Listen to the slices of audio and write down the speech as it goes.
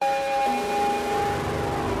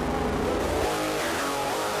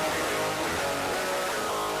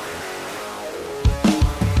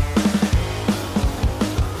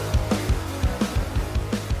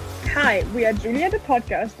Hi, we are Julia the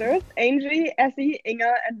Podcasters, Angie, Essie,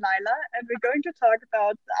 Inga, and Lila, and we're going to talk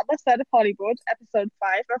about The Other Side of Hollywood, episode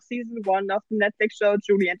 5 of season 1 of the Netflix show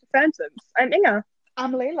Julie and the Phantoms. I'm Inga.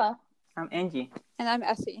 I'm Layla. I'm Angie. And I'm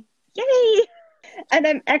Essie. Yay! And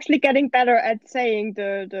I'm actually getting better at saying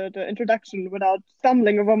the introduction without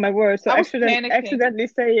stumbling over my words, so accidentally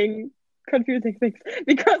saying confusing things,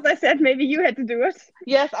 because I said maybe you had to do it.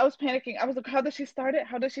 Yes, I was panicking. I was like, how does she start it?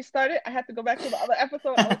 I had to go back to the other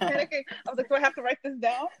episode. I was panicking. I was like, do I have to write this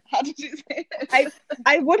down? How did you say it?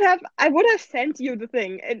 I would have sent you the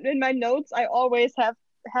thing. In my notes, I always have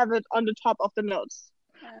it on the top of the notes.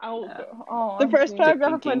 The first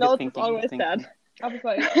paragraph of my notes is always that. I was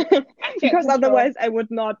like, because otherwise I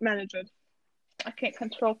would not manage it. I can't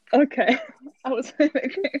control. Okay. I was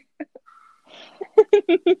panicking.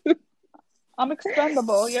 I'm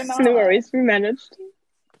expendable. You're not. No worries, we managed.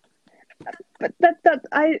 But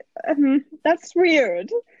that's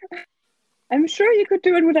weird. I'm sure you could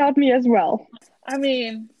do it without me as well. I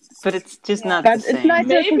mean, but it's just not but the same. It's nice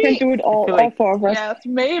if we can do it all four of us. Yes,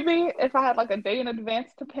 maybe if I had like a day in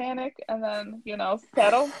advance to panic and then,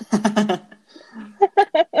 settle.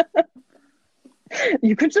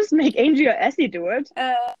 You could just make Angie or Essie do it.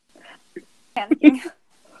 Panicking.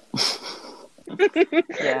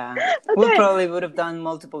 Yeah, okay. We probably would have done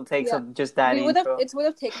multiple takes of just that intro. It would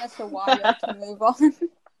have taken us a while to move on.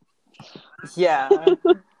 Yeah.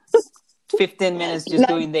 15 minutes just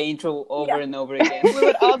doing the intro over and over again. We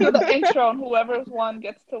would all do the intro, and whoever's won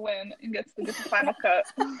gets to win and gets to get the final cut.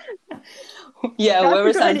 Yeah,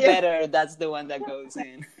 whoever sounds better, that's the one that goes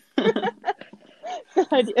in. Good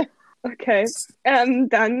idea. Okay,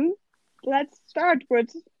 then let's start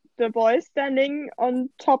with the boys standing on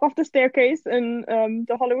top of the staircase in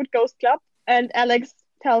the Hollywood Ghost Club, and Alex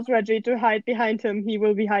tells Reggie to hide behind him. He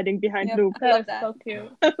will be hiding behind Luke. That was so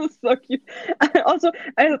cute. That was so cute.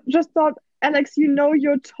 I just thought, Alex,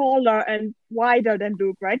 you're taller and wider than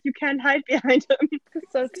Luke, right? You can't hide behind him.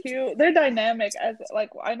 It's so cute. They're dynamic.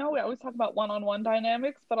 I know we always talk about one-on-one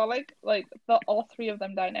dynamics, but I like the all three of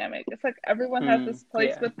them dynamic. It's like everyone has this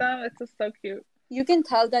place with them. It's just so cute. You can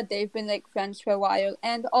tell that they've been friends for a while,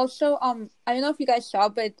 and also I don't know if you guys saw,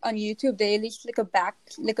 but on YouTube they released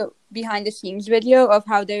a behind the scenes video of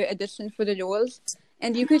how they auditioned for the roles,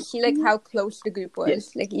 and you could see how close the group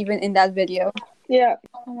was, even in that video. Yeah.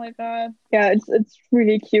 Oh my god. Yeah, it's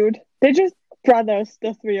really cute. They're just brothers,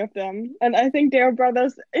 the three of them, and I think they are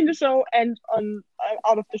brothers in the show and on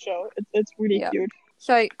out of the show. It's really cute.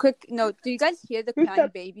 Sorry, quick note: do you guys hear the crying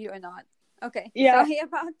baby or not? Okay. Yeah. Sorry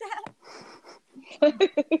about that.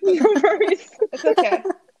 No worries. It's okay.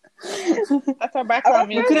 That's our background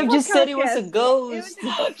music. You could have just said it was a ghost.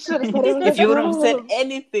 If you would have said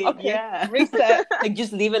anything. Okay. Yeah. Reset.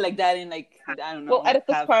 Just leave it like that and I don't know. We'll edit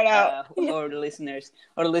this part out. Or the listeners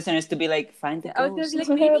to be find the ghost. I was just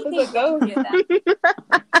maybe there's a ghost.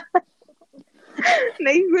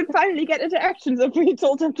 Maybe we'd finally get interactions if we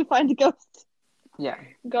told them to find the ghost. Yeah.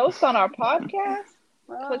 Ghost on our podcast?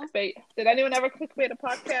 Clickbait. Did anyone ever clickbait a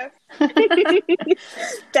podcast?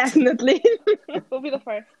 Definitely. We'll be the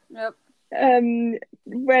first. Yep.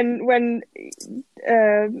 When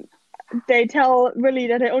they tell Willie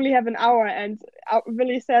that they only have an hour, and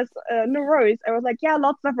Willie says, "No worries." I was like, "Yeah,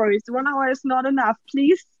 lots of worries. 1 hour is not enough.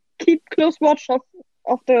 Please keep close watch of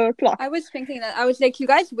the clock." I was thinking that. I was like, you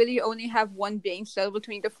guys really only have one brain cell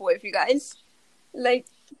between the four of you guys.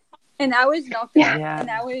 An hour is not gonna, an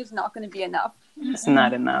hour is not going to be enough. It's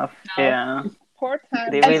not enough. No. Yeah. Poor time.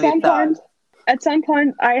 They really at some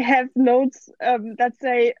point, I have notes that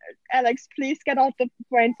say, "Alex, please get out the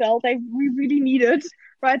brain cell. We really need it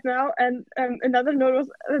right now." And another note was,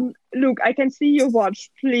 "Luke, I can see your watch.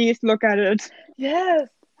 Please look at it." Yes.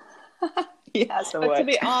 Yeah. So but to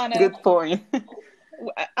be honest, good point.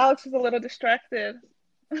 Alex was a little distracted.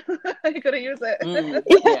 He couldn't use it.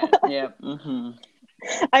 Yeah. Mm-hmm.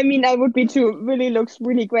 I mean, I would be too. Really looks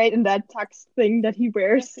really great in that tux thing that he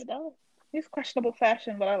wears. Yes, he does. He's questionable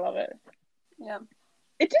fashion, but I love it. Yeah.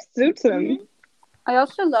 It just suits him. Mm-hmm. I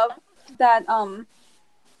also love that,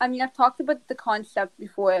 I've talked about the concept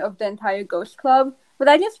before of the entire Ghost Club, but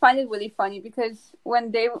I just find it really funny because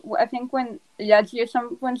when Reggie or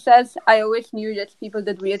someone says, "I always knew that people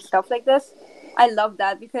did weird stuff like this," I love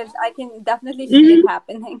that because I can definitely see it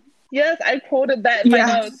happening. Yes, I quoted that in my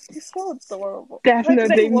notes. He's so adorable.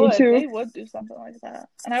 Definitely, me too. They would do something like that.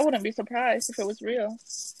 And I wouldn't be surprised if it was real.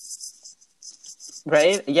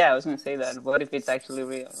 Right? Yeah, I was going to say that. What if it's actually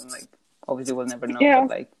real? And, obviously we'll never know. Yeah.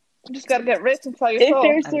 But, you just got to get rich and sell your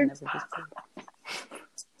soul.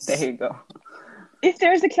 There you go. If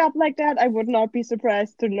there's a club like that, I would not be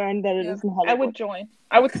surprised to learn that it is in Hollywood. I would join.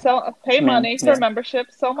 I would pay money for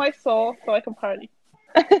membership, sell my soul so I can party.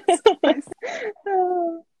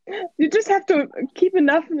 You just have to keep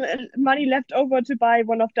enough money left over to buy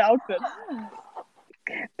one of the outfits.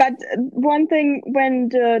 But one thing, when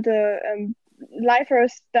the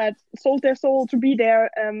lifers that sold their soul to be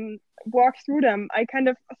there walked through them, I kind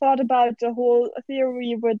of thought about the whole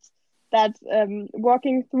theory with that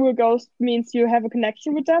walking through a ghost means you have a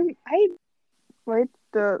connection with them. Wait,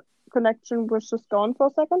 the connection was just gone for a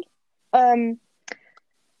second.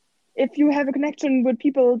 If you have a connection with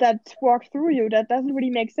people that walk through you, that doesn't really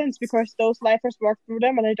make sense because those lifers walk through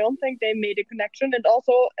them, and I don't think they made a connection. And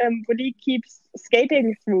also, Willie keeps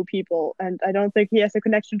skating through people, and I don't think he has a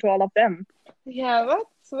connection to all of them. Yeah,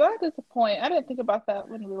 that is a point. I didn't think about that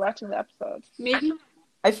when we were watching the episode. Maybe.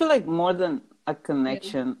 I feel like more than a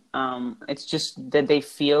connection, it's just that they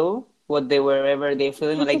feel what they wherever they're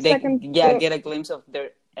feeling, like they get a glimpse of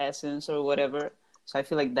their essence or whatever. So I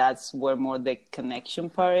feel like that's where more the connection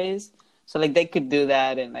part is. So like they could do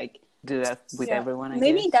that and like do that with everyone.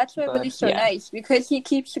 Maybe that's why Willie's so nice, because he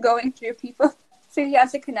keeps going through people, so he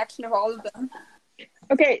has a connection of all of them.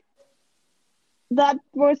 Okay, that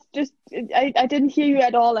was just I didn't hear you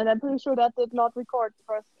at all, and I'm pretty sure that did not record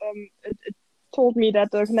because it told me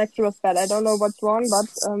that the connection was bad. I don't know what's wrong, but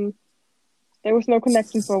there was no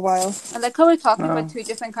connection for a while. I like how we're talking about two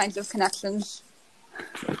different kinds of connections.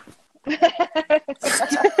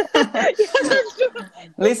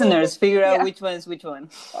 Listeners, figure out which one is which one.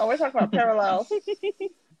 Oh, we're talking about parallels.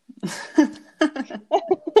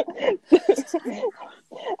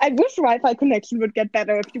 I wish Wi-Fi connection would get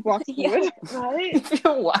better if you walk through it. Right? If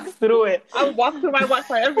you walk through it. I walk through my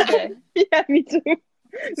Wi-Fi every day. Yeah, me too.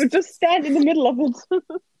 You just stand in the middle of it.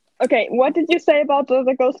 Okay, what did you say about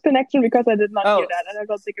the ghost connection? Because I did not hear that, and I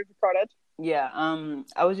don't think it recorded. Yeah,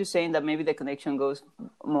 I was just saying that maybe the connection goes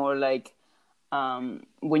more like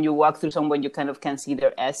when you walk through someone, you kind of can see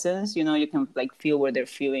their essence. You know, you can like feel what they're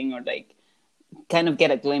feeling, or like kind of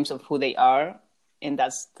get a glimpse of who they are, and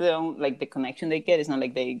that's still like the connection they get. It's not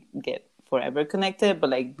like they get forever connected,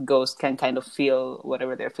 but like ghosts can kind of feel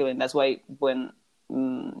whatever they're feeling. That's why when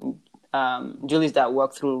Julie's dad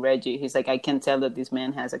walked through Reggie, he's like, I can tell that this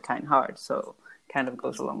man has a kind heart. So kind of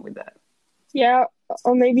goes along with that. Yeah,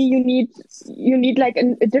 or maybe you need like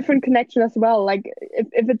a different connection as well. Like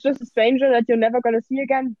if it's just a stranger that you're never going to see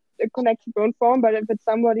again, a connection won't form. But if it's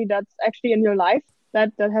somebody that's actually in your life,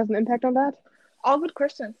 that has an impact on that. All good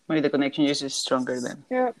questions. Maybe the connection is just stronger then.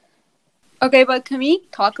 Yeah. Okay, but can we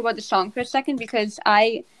talk about the song for a second? Because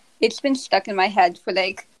it's been stuck in my head for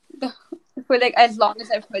as long as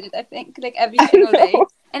I've heard it, I think, like every single day.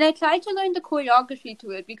 And I tried to learn the choreography to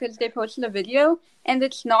it because they posted a video, and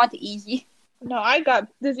it's not easy. No, I got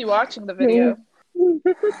dizzy watching the video.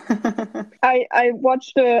 I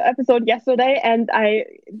watched the episode yesterday, and I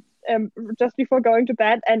just before going to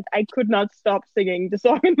bed, and I could not stop singing the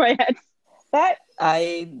song in my head. But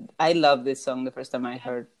I love this song the first time I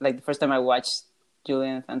heard, like the first time I watched Julie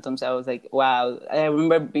and the Phantoms, I was like, wow. I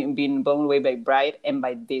remember being blown away by Bright and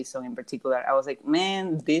by this song in particular. I was like,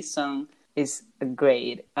 man, this song is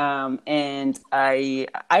great. And I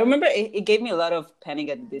remember it gave me a lot of Panic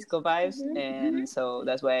at the Disco vibes, and so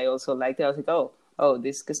that's why I also liked it. I was like, oh,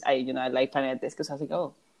 this, because I like Panic at the Disco. So I was like,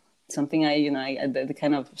 oh, something the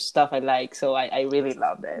kind of stuff I like. So I really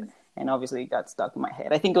loved it, and obviously it got stuck in my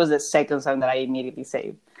head. I think it was the second song that I immediately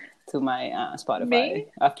saved to my Spotify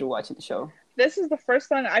after watching the show. This is the first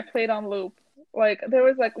song I played on loop. Like, there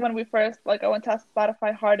was, like, when we first, like, I went to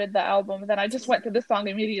Spotify Hearted the album, then I just went to this song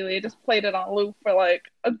immediately. I just played it on loop for,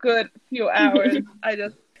 like, a good few hours.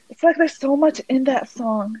 It's like there's so much in that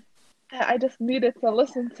song that I just needed to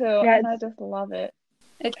listen to, and I just love it.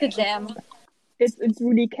 It's a jam. It's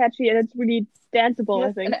really catchy, and it's really danceable, yes,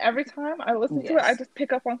 I think. And every time I listen to it, I just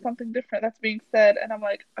pick up on something different that's being said, and I'm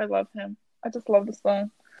like, I love him. I just love the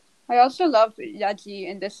song. I also love Yaji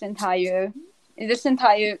in this entire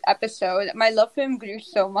episode. My love for him grew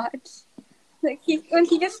so much. Like when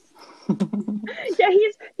he just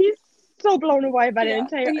he's so blown away by the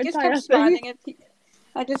entire thing.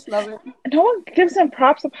 I just love it. No one gives him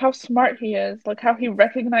props of how smart he is. Like how he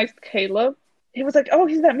recognized Caleb. He was like, "Oh,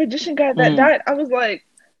 he's that magician guy that died." I was like,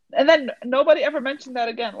 and then nobody ever mentioned that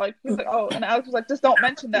again. Like he was like, "Oh," and Alex was like, "Just don't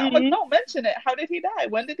mention that." I'm like, "Don't mention it. How did he die?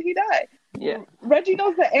 When did he die?" Yeah. Reggie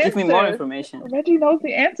knows the answers. Give me more information. Reggie knows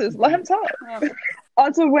the answers. Let him talk. Yeah.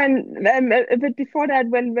 Also, when a bit before that,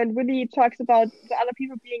 when Willie talks about the other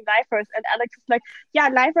people being lifers, and Alex is like, "Yeah,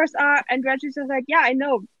 lifers are," and Reggie's just like, "Yeah, I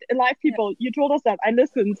know, alive people. You told us that. I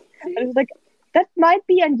listened." And it's like, that might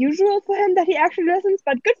be unusual for him that he actually listens,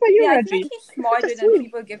 but good for you, Yeah, I Reggie. feel like he's smarter That's than sweet.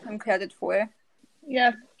 people give him credit for.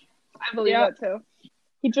 Yes, I believe Yeah. that too.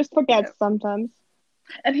 He just forgets sometimes.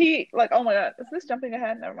 And he, like, oh my god, is this jumping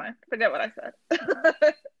ahead? Never mind. Forget what I said.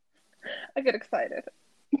 I get excited.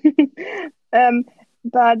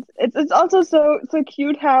 But it's also so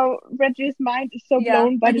cute how Reggie's mind is so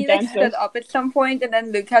blown by when the he like dancers. stood up at some point and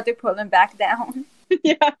then Luke had to pull him back down.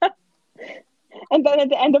 Yeah. And then at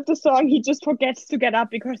the end of the song, he just forgets to get up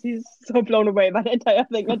because he's so blown away by the entire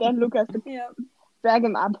thing. And then Luke has to drag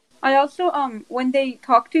him up. I also when they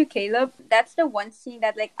talk to Caleb, that's the one scene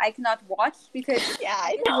that like I cannot watch because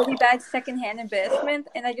I it's really bad secondhand embarrassment,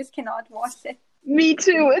 and I just cannot watch it. Me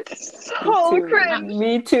too. It's so cringe.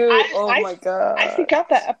 Me too. My god. I seek out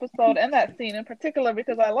that episode and that scene in particular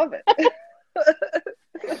because I love it.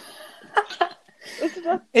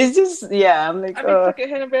 It's just I'm like. I mean,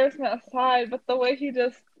 secondhand embarrassment aside, but the way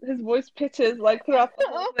his voice pitches like throughout the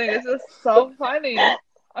whole thing is just so funny.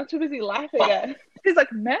 I'm too busy laughing at it. He's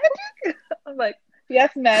like, magic? I'm like,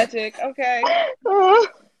 yes, magic. Okay.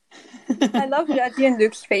 I love Reggie and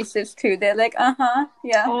Luke's faces too. They're like,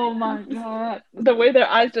 yeah. Oh my god. The way their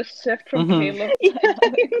eyes just shift from Caleb.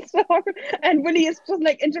 And Willie is just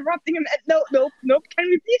like interrupting him. Nope. Can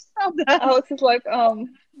we please stop that? Alex is like,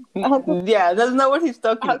 yeah, that's not what he's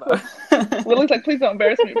talking about. Willie's like, please don't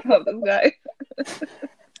embarrass me in front of this guy.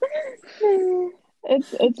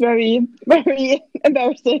 It's very, very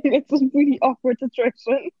embarrassing. It's a really awkward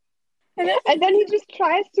situation. And then he just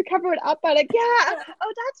tries to cover it up by like, that's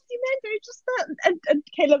what you meant. They just and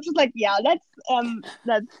Caleb's just like,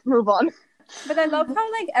 let's move on. But I love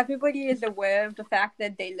how like everybody is aware of the fact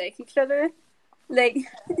that they like each other. Like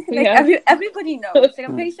everybody knows. Like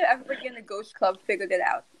I'm pretty sure everybody in the Ghost Club figured it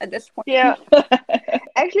out at this point. Yeah.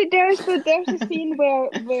 Actually, there's a scene where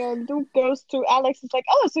Luke goes to Alex. It's like,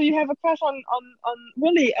 oh, so you have a crush on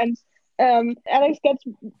Willie, and Alex gets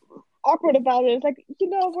awkward about it. It's like, you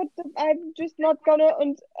know what? I'm just not gonna.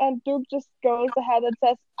 And Luke just goes ahead and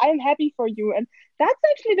says, "I'm happy for you." And that's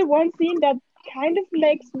actually the one scene that kind of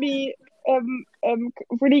makes me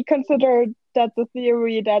really consider that the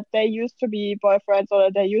theory that they used to be boyfriends or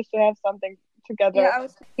that they used to have something together. Yeah, I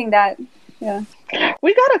was thinking that. Yeah.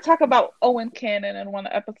 We gotta talk about Owen Cannon in one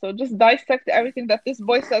episode. Just dissect everything that this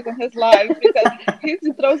boy says in his live because he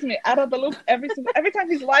throws me out of the loop every time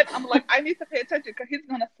he's live. I'm like, I need to pay attention because he's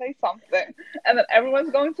gonna say something, and then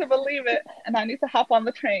everyone's going to believe it, and I need to hop on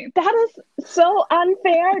the train. That is so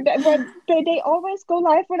unfair. That they always go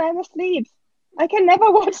live when I'm asleep. I can never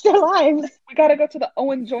watch their lives. We gotta go to the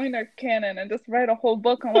Owen Joyner canon and just write a whole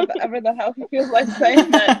book on whatever the hell he feels like saying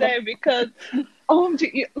that day because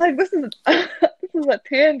OMG, like this is a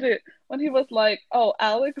tangent. When he was like, oh,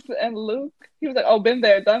 Alex and Luke, he was like, oh, been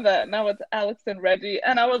there, done that. Now it's Alex and Reggie,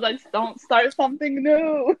 and I was like, don't start something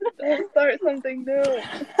new. Don't start something new.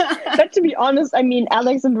 But to be honest, I mean,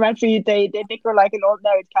 Alex and Reggie, they bicker like an old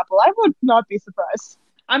married couple. I would not be surprised.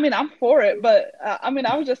 I mean, I'm for it, but I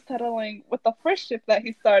was just settling with the first shift that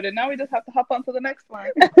he started. Now we just have to hop on to the next one.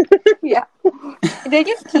 Yeah. They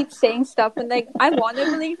just keep saying stuff, and like I want to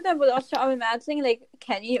believe them, but also I'm imagining like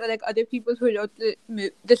Kenny or like other people who wrote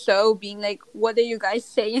the show being like, "What are you guys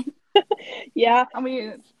saying?" Yeah, I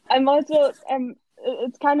mean, I'm also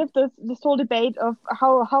it's kind of this whole debate of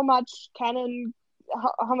how much canon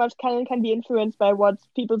can be influenced by what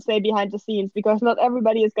people say behind the scenes, because not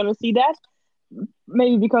everybody is going to see that.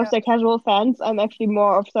 Maybe because they're casual fans. I'm actually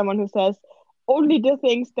more of someone who says only the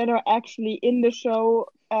things that are actually in the show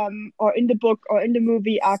or in the book or in the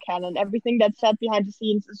movie are canon. Everything that's said behind the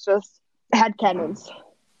scenes is just headcanons.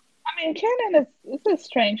 I mean, canon is a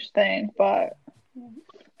strange thing, but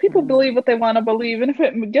people believe what they want to believe, and if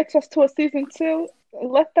it gets us to a season 2,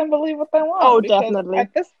 let them believe what they want. Oh, definitely.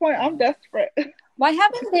 At this point, I'm desperate. Why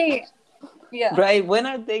haven't they? Yeah. Right. When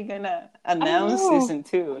are they gonna announce season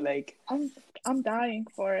 2? Like, I'm dying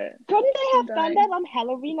for it. Couldn't they have done that on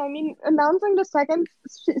Halloween? I mean, announcing the second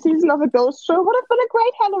season of a ghost show would have been a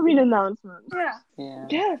great Halloween announcement. yeah.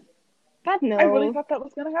 Yes. But no. I really thought that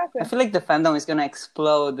was going to happen. I feel like the fandom is gonna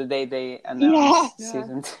explode the day they announce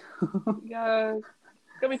season 2. Yes.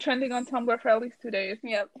 It's going to be trending on Tumblr for at least 2 days.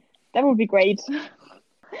 Yep. That would be great.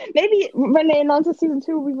 Maybe when they announce a season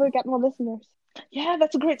 2, we will get more listeners. Yeah,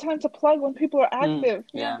 that's a great time to plug when people are active.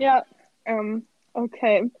 Yeah.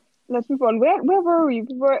 Okay. Let's move on. Where were we?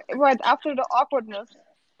 We were right after the awkwardness.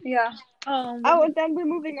 Yeah. And then we're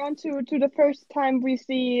moving on to the first time we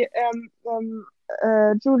see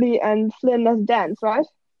Julie and Flynn as dance, right?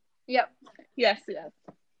 Yep. Yes.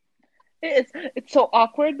 It's so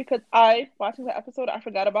awkward because watching the episode, I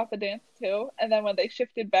forgot about the dance too, and then when they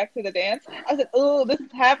shifted back to the dance, I was like, "Oh, this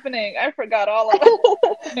is happening." I forgot all about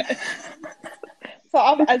it. So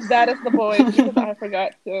I'm as bad as the boys because I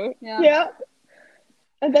forgot to. Yeah.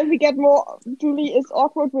 And then we get more. Julie is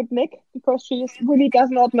awkward with Nick because she really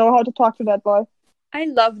does not know how to talk to that boy. I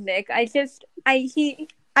love Nick. I was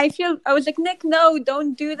like, Nick, no,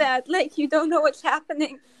 don't do that. Like, you don't know what's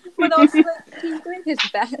happening. But also, like, he's doing his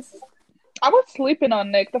best. I was sleeping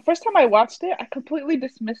on Nick. The first time I watched it, I completely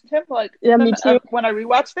dismissed him. Like, me too. When I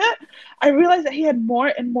rewatched it, I realized that he had more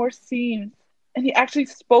and more scenes, and he actually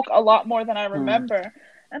spoke a lot more than I remember.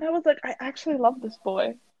 And I was like, I actually love this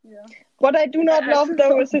boy. Yeah. What I do not love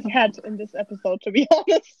though is his head in this episode. To be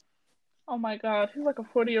honest. Oh my god, he's like a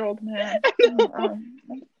 40-year-old man.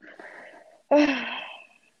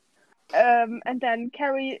 And then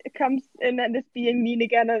Carrie comes in and is being mean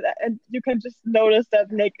again, and you can just notice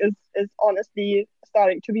that Nick is honestly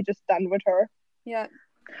starting to be just done with her. Yeah.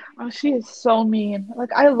 Oh, she is so mean.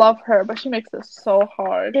 Like, I love her, but she makes it so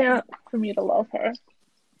hard for me to love her.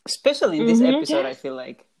 Especially in this episode, I feel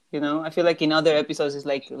like, I feel like in other episodes it's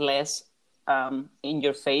like less in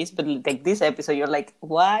your face, but like this episode you're like,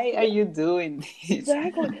 why are you doing this?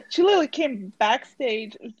 Exactly. She literally came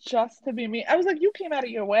backstage just to be mean. I was like, you came out of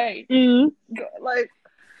your way. Like,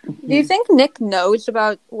 do you think Nick knows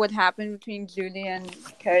about what happened between Julie and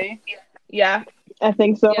Carrie? Yeah, I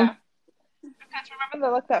think so. Yeah. Because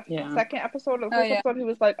remember that second episode of the first episode, he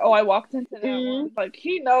was like, "Oh, I walked into them." Like,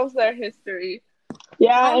 he knows their history.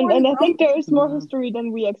 Yeah, and I think there is more history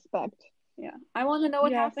than we expect. Yeah, I want to know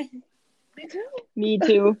what happened. Me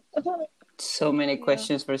too. So many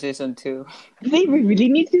questions for season 2. We really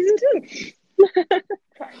need season 2.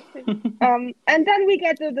 And then we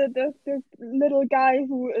get the little guy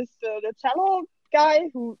who is the cello guy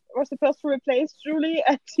who was supposed to replace Julie,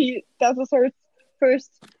 and he does a sort of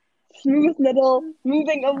first smooth little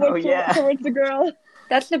moving over towards the girl.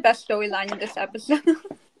 That's the best storyline in this episode.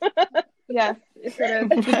 Yes, it is.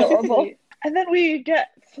 It's adorable. And then we get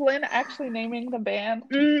Flynn actually naming the band.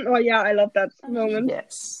 Oh yeah, I love that moment.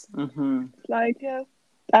 Yes. Like,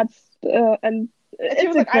 that's and she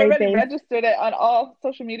was like, I already registered it on all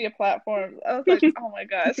social media platforms. I was like, oh my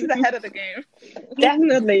god, she's ahead of the game.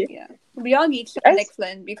 Definitely. Yeah, we all need to Nick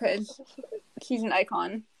Flynn because she's an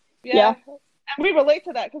icon. Yeah. And we relate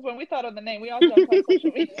to that because when we thought of the name, we all jumped on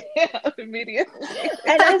social media immediately.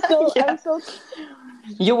 And I'm so.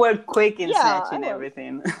 You were quick in snatching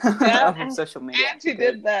everything on social media. And she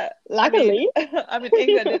did that. Luckily. I mean,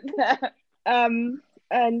 Inga did that.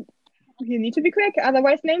 And you need to be quick,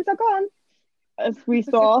 otherwise names are gone. As we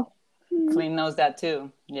saw. Flynn knows that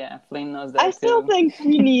too. Yeah, Flynn knows that too. I still think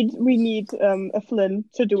we need a Flynn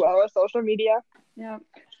to do our social media. Yeah.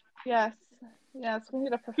 Yes, we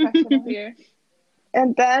need a professional here.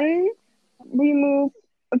 And then we move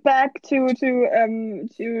back to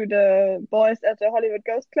the boys at the Hollywood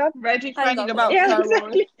Ghost Club. Reggie finding about Star Wars.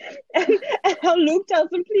 Exactly. And how Luke tells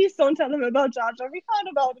him, please don't tell him about Jar Jar. We found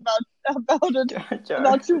about it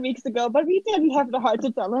about 2 weeks ago, but we didn't have the heart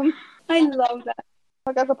to tell him. I love that.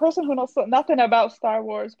 Like, as a person who knows nothing about Star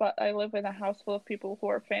Wars, but I live in a house full of people who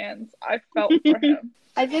are fans, I felt for him.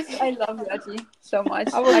 I love Reggie so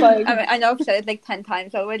much. I was like, I mean, I know I've said it like 10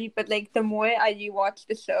 times already, but like the more I rewatch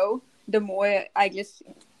the show, the more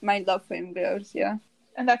my love for him grows. Yeah,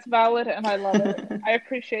 and that's valid, and I love it. I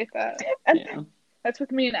appreciate that. And that's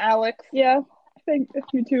with me and Alex. Yeah, I think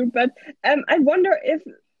it's me too. But I wonder if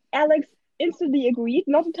Alex instantly agreed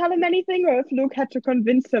not to tell him anything, or if Luke had to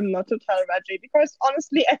convince him not to tell Reggie. Because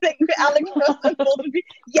honestly, I think Alex first and foremost would be,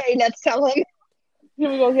 yay, let's tell him. Here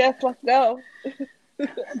we go. Yes, let's go.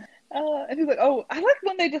 And he's like, oh, I like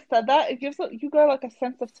when they just said that. It gives you got like a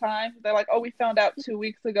sense of time. They're like, oh, we found out 2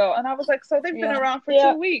 weeks ago. And I was like, so they've been around for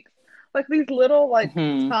 2 weeks. Like, these little like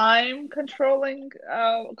time controlling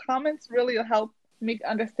comments really help me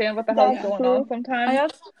understand what the hell is going on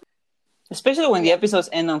sometimes. Especially when the episodes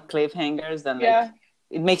end on cliffhangers, then like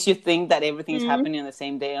it makes you think that everything is happening on the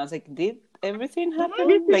same day. I was like, did everything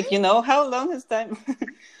happen? Like, how long has time?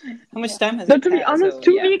 How much time has it passed? But to be honest,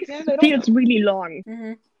 2 weeks feels really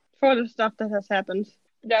long for the stuff that has happened.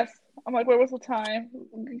 Yes. I'm like, where was the time?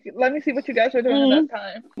 Let me see what you guys were doing in that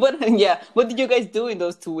time. What did you guys do in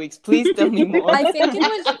those 2 weeks? Please tell me more. I think it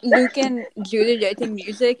was Luke and Julie writing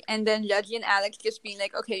music, and then Reggie and Alex just being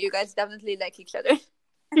like, okay, you guys definitely like each other.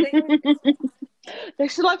 They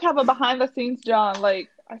should like have a behind the scenes John. Like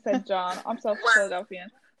I said, John. I'm so Philadelphian.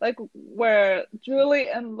 like where Julie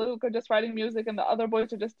and Luke are just writing music and the other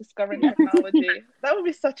boys are just discovering technology. That would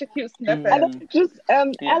be such a cute snippet. And it's just Yeah.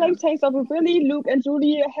 Alex takes off with Willy, Luke and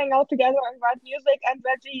Julie hang out together and write music, and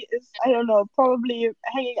Reggie is, I don't know, probably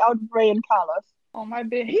hanging out with Ray and Carlos. Oh my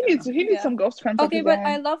baby, he needs Yeah. some ghost friends. Okay, of his but own.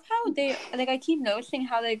 I love how they like. I keep noticing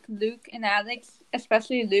how like Luke and Alex,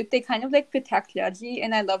 especially Luke, they kind of like protect Reggie,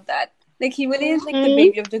 and I love that. Like he really is like the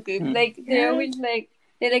baby of the group. Like they're always like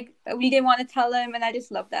we didn't want to tell him, and I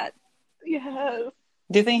just love that. Yes.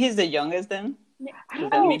 Do you think he's the youngest then? Does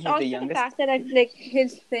that mean he's Also the the youngest? fact that like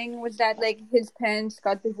his thing was that like his parents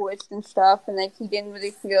got divorced and stuff, and like he didn't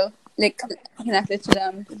really feel like connected to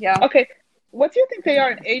them. Yeah. Okay, what do you think they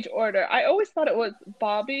are in age order? I always thought it was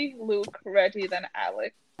Bobby, Luke, Reggie, then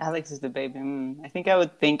Alex. Alex is the baby. I think I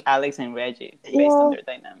would think Alex and Reggie based Yeah. on their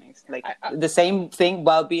dynamics. Like the same thing,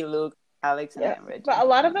 Bobby, Luke, Alex, and Yeah, then Reggie. but a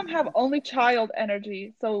lot of them have only child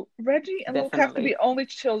energy. So Reggie and Luke have to Definitely. be only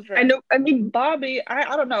children. I know. I mean, Bobby,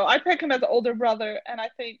 I don't know. I pick him as an older brother, and I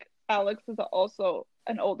think Alex is also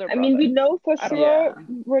an older brother. I mean, we know for I don't- sure.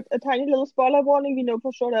 With a tiny little spoiler warning, we know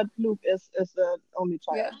for sure that Luke is the only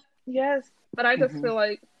child. Yeah. Yes, but I just feel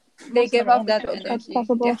like They most of give them are up only that children. That's energy.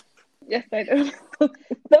 possible. Yeah. Yes, they do.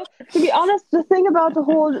 So, to be honest, the thing about the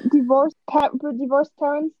whole divorced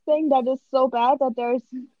parents thing, that is so bad that there's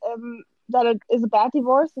that it is a bad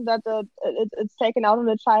divorce and that it's taken out on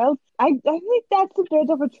the child. I think that's a bit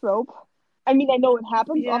of a trope. I mean, I know it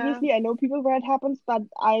happens. Yeah. Obviously, I know people where it happens, but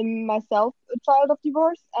I'm myself a child of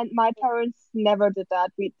divorce, and my parents never did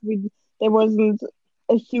that. We there wasn't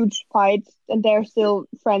a huge fight, and they're still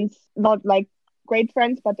friends, not like great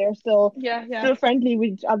friends, but they're still Yeah. friendly with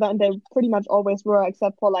each other, and they pretty much always were,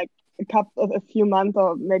 except for like a few months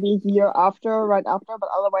or maybe a year after, right after. But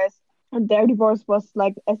otherwise, and their divorce was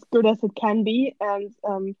like as good as it can be, and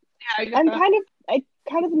I get I'm that.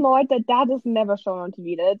 kind of annoyed that is never shown on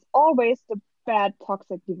TV. That it's always the bad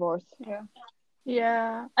toxic divorce.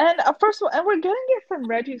 Yeah, and first of all, and we're getting it from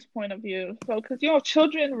Reggie's point of view. So, because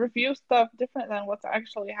children review stuff different than what's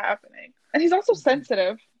actually happening, and he's also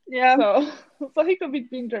sensitive. Yeah. So he could be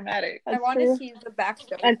being dramatic. I That's want true. to see the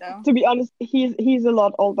backstory And though. to be honest, he's a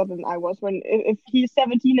lot older than I was. If he's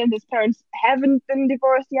 17 and his parents haven't been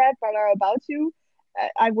divorced yet, but are about to,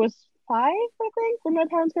 I was 5, I think, when my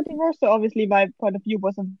parents got divorced. So obviously my point of view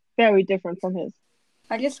was very different from his.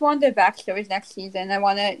 I just want the backstories next season. I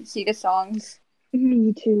want to see the songs.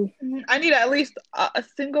 Me too. I need at least a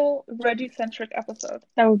single Reggie-centric episode.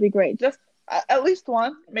 That would be great. Just at least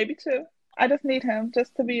one, maybe 2. I just need him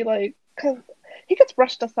just to be like, because he gets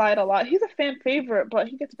brushed aside a lot. He's a fan favorite, but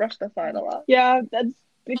he gets brushed aside a lot. Yeah, that's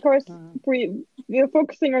because we're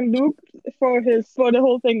focusing on Luke for the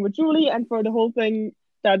whole thing with Julie and for the whole thing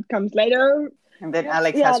that comes later. And then Yeah.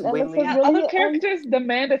 Alex Yeah, has and Alex Willie. has Yeah, Willie other characters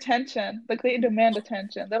demand attention. Like they demand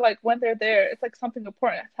attention. They're like when they're there, it's like something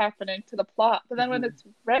important is happening to the plot. But then when it's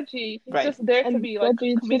Reggie, he's Right. just there to And be like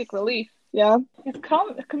Reggie's comedic just- relief. Yeah. It's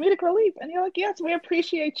comedic relief, and you're like, yes, we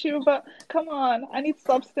appreciate you, but come on, I need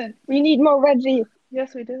substance. We need more Reggie.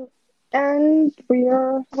 Yes, we do. And we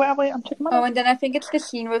are. Wait, I'm checking my. Oh, and then I think it's the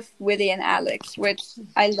scene with Willie and Alex, which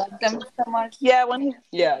I love them so much. Yeah, when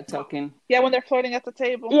Talking. they're flirting at the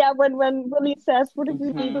table. Yeah, when Willie says, would it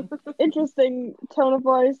be interesting tone of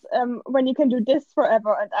voice when you can do this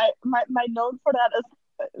forever? And my note for that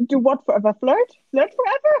is, do what forever? Flirt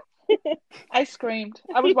forever? I screamed.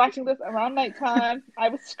 I was watching this around nighttime. I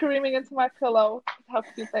was screaming into my pillow how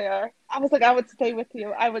cute they are. I was like, I would stay with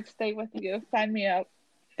you. I would stay with you. Sign me up.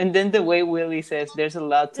 And then the way Willie says, "There's a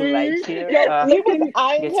lot to like here." Yeah, He was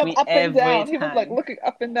eyeing Gets him me up and every down. He was like time. looking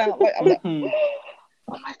up and down. Like, I'm like, Mhm.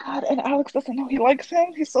 oh my god! And Alex doesn't know he likes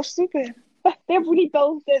him. He's so stupid. They're really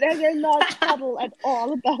both, they're not subtle at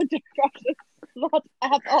all about their crushes. Not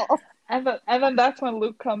at all. And then that's when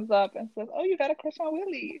Luke comes up and says, "Oh, you got a crush on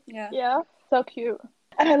Willie." Yeah. Yeah. So cute.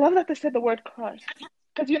 And I love that they said the word crush.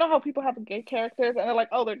 Because you know how people have gay characters and they're like,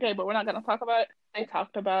 oh, they're gay, but we're not going to talk about it? They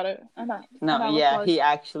talked about it. And I No, was yeah, like, he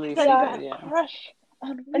actually "You said got it. a Yeah. crush on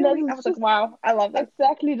And Willie." then I was like, just- wow, I love that.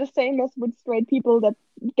 Exactly the same as with straight people, that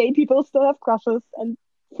gay people still have crushes and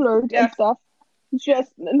flirt Yeah. and stuff.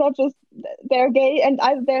 Just not just they're gay and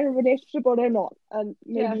either they're in a relationship or they're not. And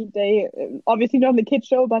maybe they obviously not in the kids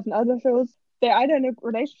show, but in other shows they're either in a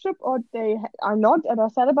relationship or they are not and are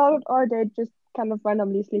sad about it, or they just kind of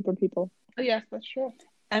randomly sleep with people. Yes, that's true.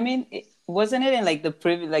 I mean, wasn't it in like the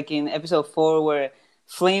previous, like in episode 4, where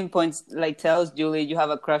Flynn tells Julie, "You have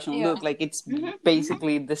a crush on Yeah. Luke." Like it's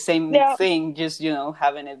basically the same thing, just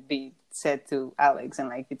having it be said to Alex, and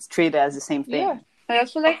like it's treated as the same thing. Yeah. I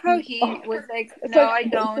also like how he was like, It's "No, like- I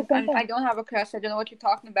don't. it's the same I don't have a crush. I don't know what you're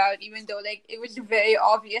talking about." Even though like it was very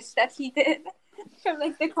obvious that he did. from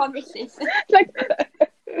like the conversation. Like,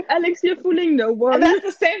 Alex, you're fooling no And one. that's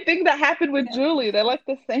the same thing that happened with Julie. They're like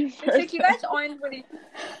the same It's person. like you guys aren't really.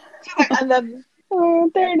 And then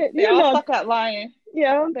Oh, they you're all not. suck at lying.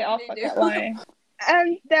 Yeah. They all They suck do. at lying.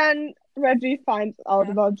 And then Reggie finds out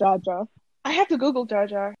Yeah. about Jar Jar. I had to Google Jar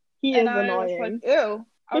Jar. He And is I was annoying. like, ew.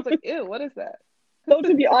 I was like, ew, what is that? So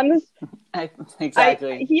to be honest,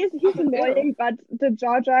 Exactly. he's annoying, but the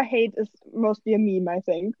Jar Jar hate is mostly a meme, I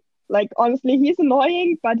think. Like, honestly, he's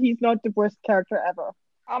annoying, but he's not the worst character ever.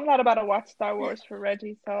 I'm not about to watch Star Wars for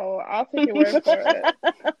Reggie, so I'll take your word for it.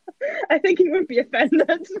 I think he would be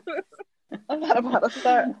offended. I'm not about to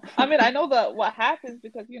start. I mean, I know what happens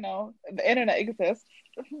because, you know, the internet exists,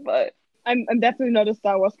 but I'm definitely not a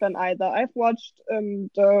Star Wars fan either. I've watched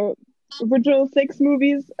the original 6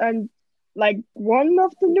 movies and like one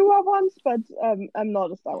of the newer ones, but I'm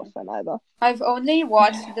not a Star Wars fan either. I've only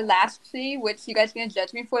watched the last 3, which you guys are gonna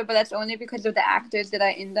judge me for, but that's only because of the actors that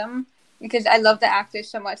are in them. Because I love the actors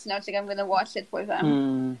so much, and I was like, I'm gonna watch it for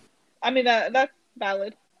them. I mean, that's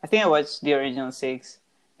valid. I think I watched the original 6,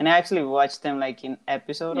 and I actually watched them like in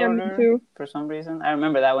episode Yeah, me order too. for some reason. I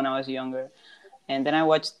remember that when I was younger, and then I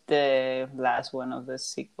watched the last one of the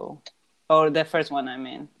sequel, or the first one. I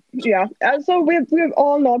mean, Yeah, so we're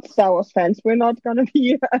all not Star Wars fans. We're not gonna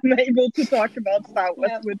be unable to talk about Star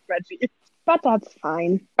Wars with Reggie, but that's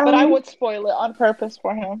fine. But I would spoil it on purpose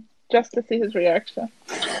for him, just to see his reaction.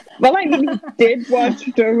 Well, I mean, he did watch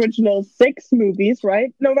the original 6 movies,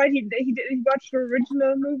 right? No, right? He watched the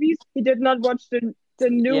original movies. He did not watch the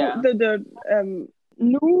new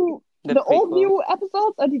the old prequels. new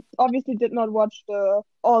episodes, and he obviously did not watch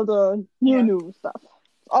all the new stuff.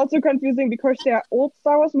 It's also confusing because there are old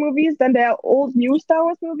Star Wars movies, then there are old new Star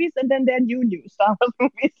Wars movies, and then there are new Star Wars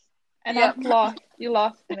movies. And I'm lost. You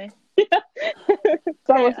lost me.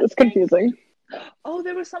 Star Wars is confusing. Oh,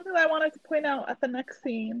 there was something that I wanted to point out at the next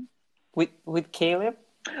scene. with Caleb.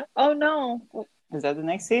 Oh no. Is that the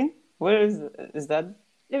next scene? Where is that?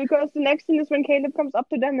 Yeah, because the next scene is when Caleb comes up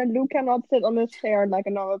to them and Luke cannot sit on his chair like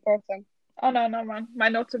a normal person. Oh no, never mind. My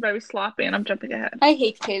notes are very sloppy and I'm jumping ahead. I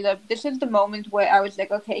hate Caleb. This is the moment where I was like,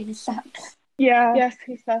 okay, he sucks. Yeah. Yes,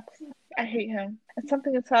 he sucks. I hate him. And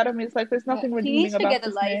something inside of me is like, there's nothing He redeeming needs to about get a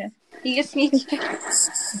this life. man. He just needs to.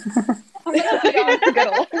 I'm gonna He be honest. needs to get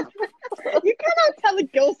a life. You cannot tell a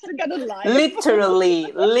ghost to get a life. Literally,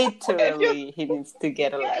 he needs to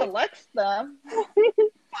get a He life. collects them.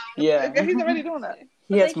 Yeah, He's already doing that.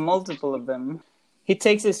 he has multiple of them. He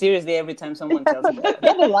takes it seriously every time someone tells him that.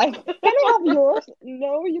 Get a life. Can I have yours?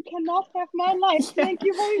 No, you cannot have my life. Thank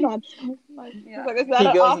you very much. He's like, is that He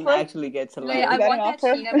an goes and offer? actually gets a No, life. yeah, I that want an that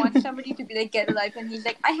offer? scene. I want somebody to be like, get a life, and he's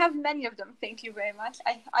like, I have many of them. Thank you very much.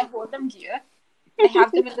 I hold them dear. I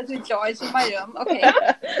have them in little jars in my room. Okay.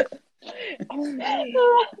 Oh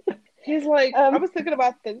no. He's like, I was thinking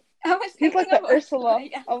about this. I was He's like thinking the about- Ursula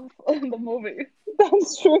Yeah. of the movie.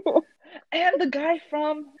 That's true. And the guy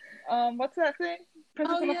from, what's that thing?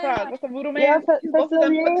 Princess Oh, and the yeah, Frog yeah. with the voodoo man. Yeah, He's both of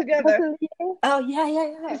them put together. Facilier. Oh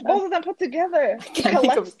yeah. He's both of them put together. He can't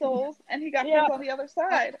think collects of- souls, and he got Yeah. prince on the other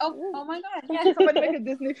side. Oh my god. Yeah. Somebody make a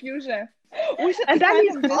Disney fusion. We should And then assign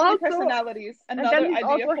he's him Disney also- personalities. then Another he's idea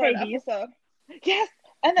also for an Hades. episode. Yes,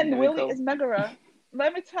 and then There we Willie go. is Megara.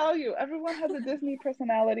 Let me tell you, everyone has a Disney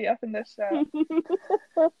personality up in this show.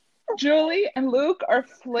 Julie and Luke are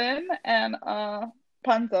Flynn and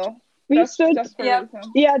Punzo. We That's should, just for Yeah. reason.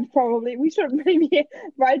 yeah, probably. We should maybe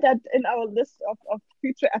write that in our list of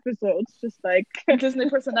future episodes. Just like Disney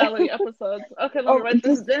personality episodes. Okay, let me Oh, write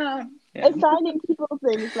this just- down. Yeah. assigning people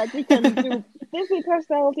things. Like we can do Disney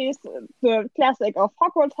personalities, the classic of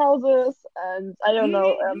Hogwarts houses, and I don't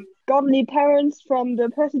know, godly parents from the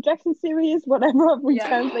Percy Jackson series, whatever we Yeah.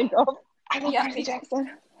 can think of. I love Yeah. Percy Jackson.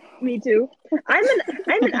 Me too. I'm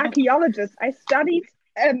an archaeologist. I studied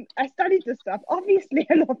this stuff. Obviously,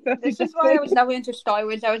 I love Percy This is Jackson. why I was never into Star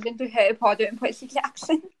Wars. I was into Harry Potter and Percy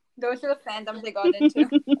Jackson. Those are the fandoms I got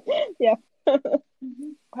into. I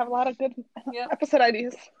have a lot of good Yeah. episode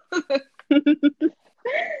ideas.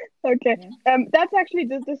 Okay. That's actually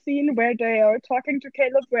the scene where they are talking to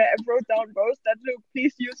Caleb, where I wrote down both that Luke,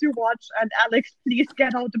 please use your watch, and Alex, please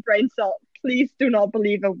get out the brain cell. Please do not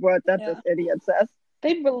believe a word that this idiot says.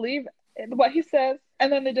 They believe in what he says,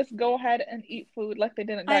 and then they just go ahead and eat food like they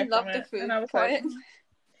didn't die I love from the it. food And I was part. like,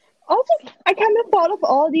 Also, I kind of thought of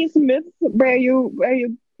all these myths where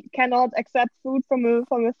you cannot accept food from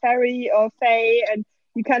a fairy or fae, and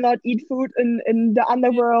you cannot eat food in the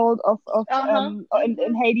underworld of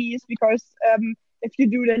in Hades because if you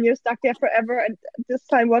do, then you're stuck there forever. And this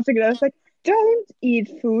time watching it, I was like, don't eat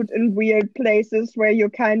food in weird places where you're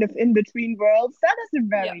kind of in between worlds. That is a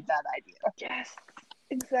very bad idea. yes,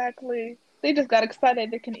 exactly. They just got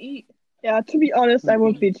excited they can eat. Yeah, to be honest, I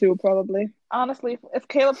would be too, probably. Honestly, if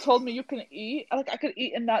Caleb told me you can eat, like I could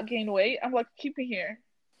eat and not gain weight, I'm like, keep me here.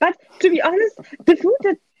 But to be honest, the food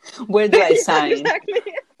did Where do I sign? exactly.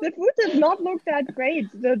 The food did not look that great.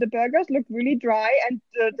 The burgers looked really dry, and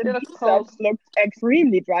the They looked meat cold. stuffs looked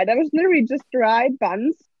extremely dry. That was literally just dry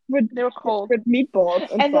buns with They were cold. with meatballs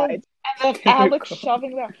And then- inside. And They then were Alex cold.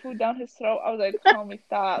 shoving that food down his throat. I was like, homie,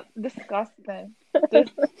 stop. Disgusting.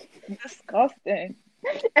 Disgusting.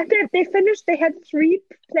 And they finished. They had 3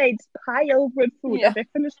 plates piled with food, Yeah. and they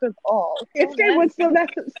finished it all. If Oh, they man. would still have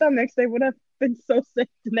stomachs, they would have been so sick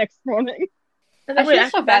the next morning. And I then we feel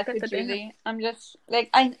so acted bad back for at the dance. Julie. I'm just like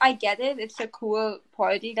I get it. It's a cool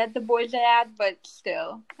party that the boys are at, but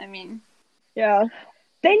still, I mean, Yeah,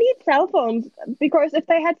 they need cell phones because if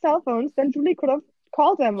they had cell phones, then Julie could have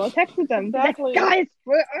called them or texted them. Be like, Exactly. guys,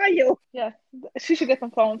 where are you? Yeah, she should get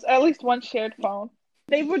some phones, or at least one shared phone.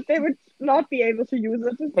 They would not be able to use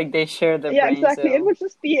it. Like they share the Yeah, brain exactly. It cell. would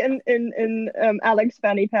just be in Alex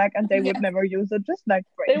fanny pack, and they would Yeah. never use it. Just like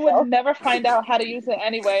They brain would cells. never find out how to use it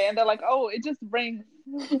anyway, and they're like, "Oh, it just rings."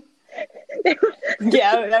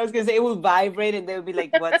 Yeah, I was gonna say it will vibrate, and they would be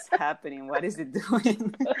like, "What's happening? What is it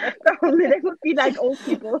doing?" Probably they would be like old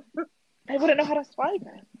people. They wouldn't know how to swipe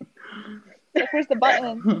it. Like, where's the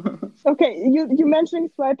button? Okay, you mentioning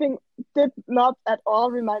swiping did not at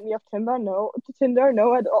all remind me of Tinder. No,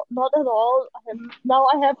 not at all. Now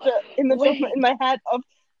I have the image Wait. in my head of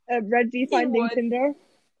Reggie finding would. Tinder.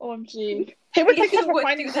 OMG. He would take He it for would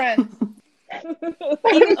finding do friends. he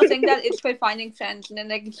would think that it's for finding friends, and then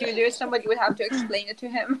like Julie or somebody would have to explain it to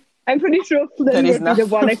him. I'm pretty sure That Flynn is would not be the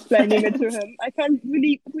one fun. explaining it to him. I can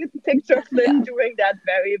really picture Flynn Yeah. doing that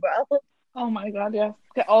very well. Oh my god, yes.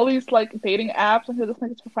 Get all these like dating apps, and he'll just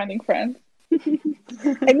think it's for finding friends.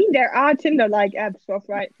 I mean, there are Tinder-like apps for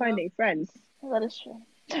finding friends. Oh, that is true.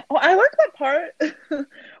 Oh, I like that part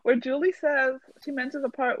where Julie says, she mentions a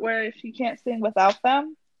part where she can't sing without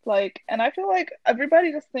them. Like, and I feel like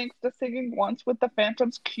everybody just thinks the singing once with the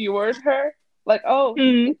Phantoms cured her. Like, oh,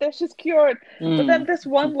 she's cured. But then this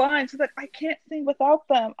one line, she's like, I can't sing without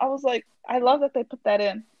them. I was like, I love that they put that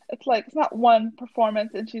in. It's like, it's not one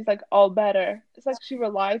performance and she's like all better. It's like she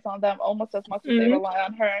relies on them almost as much as they rely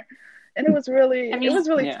on her. And it was really, I mean, it was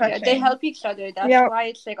really yeah. touching. Yeah, they help each other. That's Yeah. why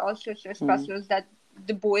it's like also so special is that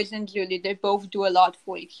the boys and Julie, they both do a lot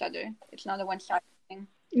for each other. It's not a one-sided thing.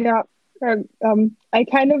 Yeah, I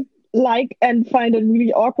kind of like and find it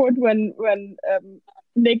really awkward when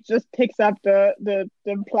Nick just picks up the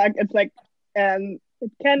plug. It's like it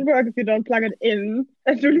can work if you don't plug it in.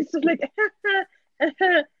 And Julie's just like,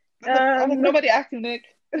 I was like, nobody asked you, Nick.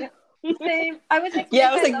 Same. I was like, Yeah,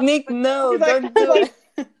 I was like, love Nick, it, no, He's like- don't do it.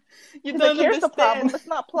 You He's don't like, here's the problem. understand. It's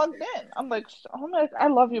not plugged in. I'm like, I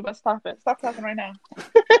love you, but stop it. Stop talking right now.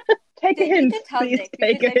 take a They need hint, to tell please Nick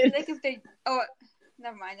take because a I feel hint. like if they, oh,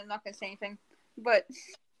 never mind. I'm not gonna say anything. But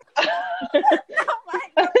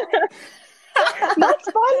Not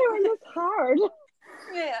spoiling is hard.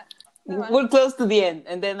 yeah. Never mind. We're close to the end,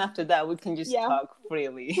 and then after that, we can just Yeah. talk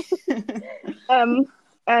freely.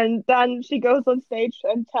 And then she goes on stage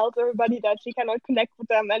and tells everybody that she cannot connect with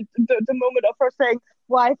them. And the moment of her saying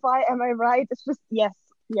 "Wi-Fi, am I right?" It's just yes.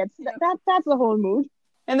 That's the whole mood.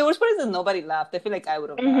 And the worst part is that nobody laughed. I feel like I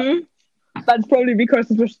would have laughed. That's probably because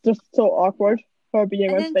it was just so awkward for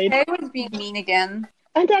being And on then stage. Terry was being mean again.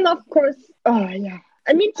 And then of course, oh yeah.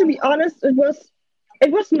 I mean, to be honest, it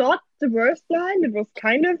was not the worst line. It was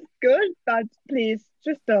kind of good, but please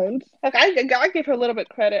just don't. Like, I gave her a little bit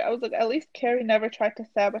credit. I was like, at least Carrie never tried to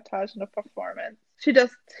sabotage the performance. She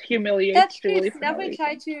just humiliates That's true. Julie. She for no never reason.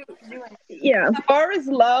 tried to do anything. Yeah. The bar is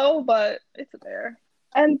low, but it's there.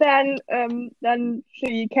 And then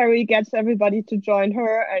Carrie gets everybody to join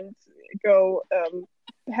her and go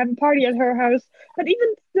have a party at her house. But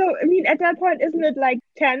even so, I mean, at that point, isn't it like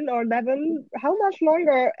 10 or 11? How much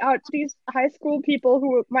longer are these high school people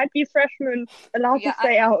who might be freshmen allowed Yeah, to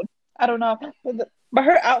stay out? I don't know. But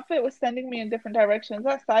her outfit was sending me in different directions.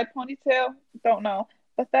 That side ponytail, don't know.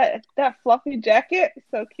 But that fluffy jacket,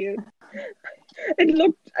 so cute. It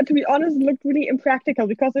looked, to be honest, it looked really impractical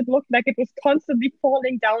because it looked like it was constantly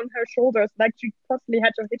falling down her shoulders, like she constantly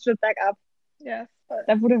had to hitch it back up. Yes. But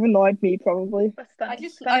That would have annoyed me, probably. I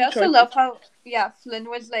also love how Flynn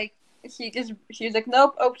was like she was like,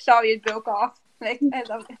 nope, oh sorry, it broke off. Like I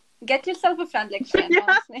love it. Get yourself a friend like Flynn, Yeah.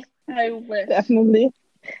 honestly. I wish. Definitely.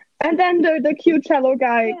 And then the cute cello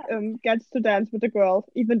guy gets to dance with the girl,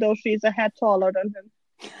 even though she's a head taller than him.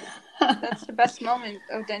 That's the best moment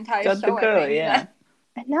of the entire Got show. the girl, I think. yeah.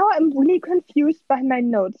 And now I'm really confused by my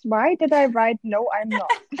notes. Why did I write "No, I'm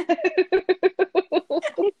not"?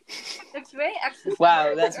 It's very excellent.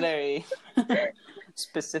 Wow, that's very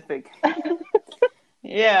specific.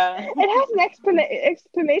 Yeah. It has an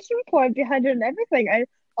exclamation point behind it and everything. I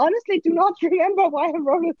honestly do not remember why I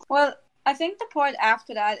wrote it. Well, I think the part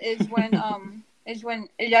after that is when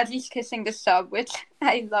Yaji's kissing the sub, which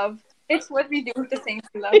I love. It's what we do with the things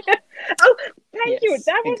we love. Oh, thank you. Yes,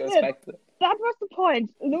 That it was goes it. back to That was the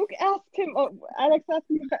point. Luke asked him, or Alex asked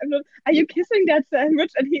him, "Are you kissing that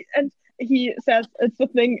sandwich?" And he says, "It's the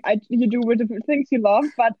thing you do with the things you love."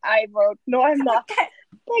 But I wrote, "No, I'm not."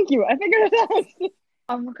 Thank you. I figured it out.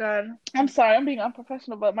 Oh my god. I'm sorry, I'm being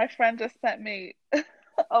unprofessional, but my friend just sent me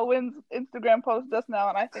Owen's Instagram post just now,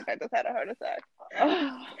 and I think I just had a heart attack.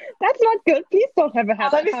 That's not good. Please don't have a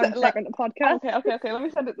heart Let me attack on the podcast. Okay. Let me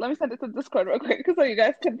send it to Discord real quick, so you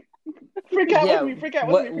guys can freak out Yeah, with me. Freak out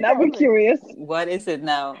with me. Now I'm curious. what is it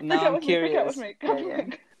now? Now I'm Freak out curious. with me. Yeah.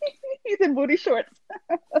 He's in booty shorts.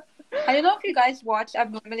 I don't know if you guys watch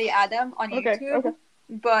Abnormally Adam on Okay, YouTube, okay.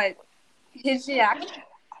 but his reaction,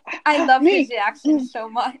 I love his reaction so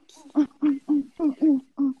much.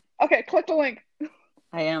 Okay, click the link.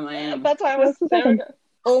 I am. That's why I was Just a there. second.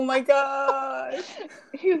 Oh my gosh.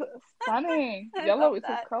 He's stunning. I Yellow love is his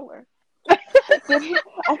that. color. I think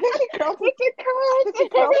he curled his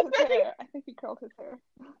hair. I think he curled his hair.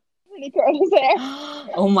 Really curled his hair.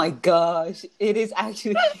 Oh my gosh. It is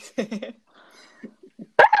actually That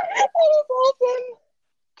is awesome.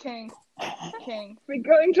 King. We're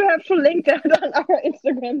going to have to link that on our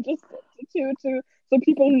Instagram just to so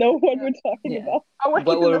people know what we're talking Yeah. about.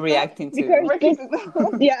 what we're reacting to. Because We're this,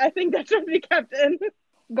 keeping- yeah, I think that should be kept in.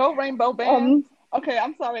 Go Rainbow Band. Okay,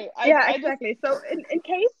 I'm sorry. Exactly. So in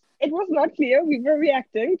case it was not clear, we were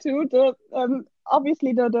reacting to the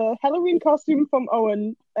obviously the Halloween costume from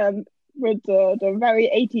Owen with the very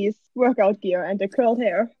 80s workout gear and the curled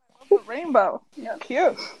hair Rainbow. Yeah.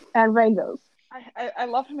 Cute. and rainbows. I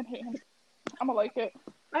love him and hate him. I'm gonna like it.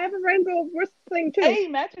 I have a rainbow wrist thing too. Hey,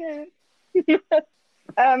 imagine.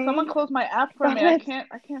 Someone close my app for me. I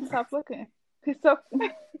can't stop looking. He's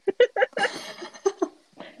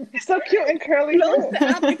so cute and curly. Close the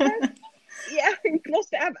app because close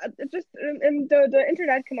the app. Just the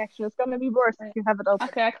internet connection is gonna be worse if you have it open.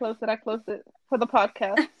 Okay, I closed it for the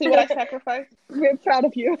podcast. See what I sacrificed? We're proud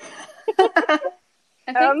of you.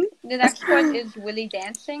 I think the next one is Willie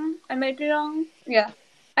dancing. I might be wrong. Yeah,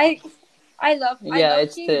 I love. Yeah, I love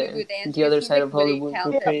it's seeing the- Lulu dance. the other He's, side like, of Hollywood really with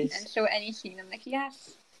talented, Chris. and so any scene, I'm like,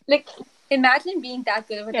 yes. Like, imagine being that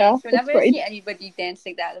good of a Yeah, dancer. it's Whenever I great. see anybody dance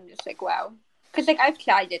like that, I'm just like, wow. Because like I've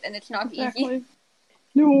tried it, and it's not easy. Exactly.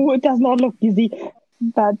 No, it does not look easy,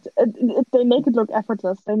 but they make it look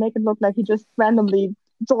effortless. They make it look like he just randomly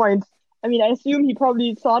joined. I mean, I assume he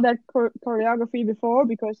probably saw that choreography before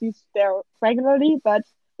because he's there regularly, but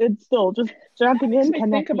it's still just jumping in. Makes me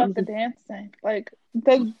Cannot think be about easy. the dancing. Like,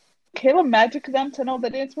 does Caleb magic them to know the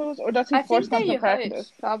dance moves, or does he I force think them they to practice?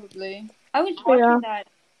 hurt, probably. I was watching Yeah. that,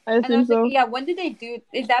 I and I assume was so. like, yeah, when did they do?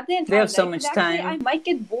 Is that the entire They have so night? much 'Cause actually, time. I might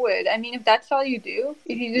get bored. I mean, if that's all you do,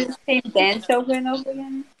 if you do the same dance over and over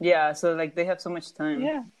again. Yeah, so like they have so much time.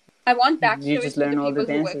 Yeah. I want You backstories just for the learn all the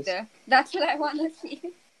people who work dances. there. That's what I want to see.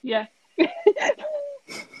 Yeah.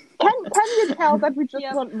 Can you tell that we just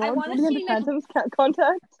Yeah, want I more wanna Julian see, like, Phantom's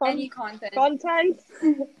content? Any content. Content.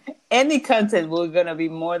 Any content, we're gonna be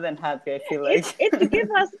more than happy. I feel like. It's to give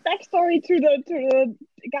us backstory to the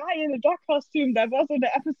guy in the dog costume that was in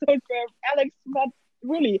the episode where Alex got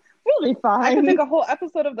really I fine. could think a whole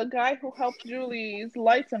episode of the guy who helped Julie's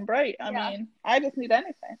lights and bright. I Yeah. mean, I just need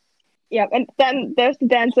anything. Yeah, and then there's the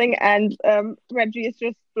dancing, and Reggie is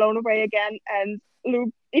just blown away again, and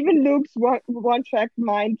Luke's one-track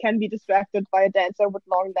mind can be distracted by a dancer with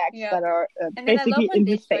long legs Yeah. that are And then I basically love when in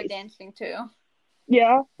they his start face. dancing too.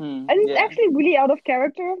 Yeah, Hmm, and it's yeah. actually really out of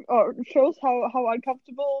character, or shows how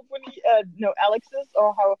uncomfortable Alex is,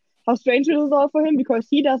 or how strange it is all for him, because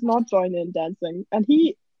he does not join in dancing, and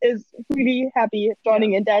he is really happy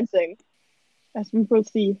joining in dancing, as we will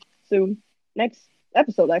see soon. Next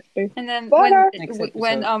episode, actually. And then Spoiler! Next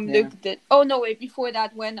when episode, yeah. Luke did. Oh no! Wait, before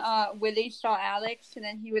that, when Willie saw Alex, and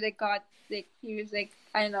then he would he was like,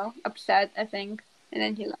 I don't know, upset, I think, and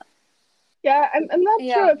then he left. Yeah, I'm not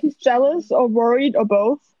Yeah. sure if he's jealous or worried or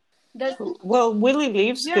both. Does Well, Willie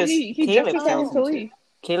leaves Yeah, because he Caleb just tells him to him to. leave.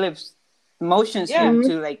 Caleb motions Yeah. him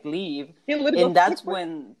to like leave, He literally and that's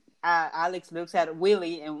when Alex looks at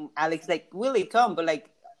Willie, and Alex like, Willie, come, but like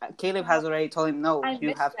Caleb has already told him, no, I you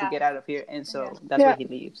missed have to that. get out of here, and so Yeah. that's Yeah. why he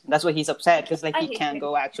leaves. That's why he's upset because like I he hate can't him.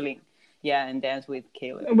 go actually, and dance with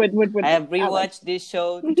Caleb. With I have rewatched Alex. this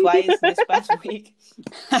show twice this past week.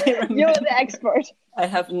 I You're remember, the expert. I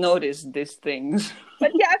have noticed these things.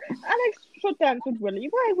 But yeah, Alex should dance with Willie.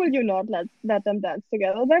 Why will you not let them dance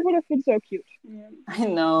together? That would have been so cute. I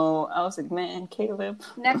know. I was like, man, Caleb.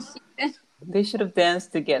 Next season. They should have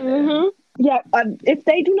danced together. Mm-hmm. Yeah, if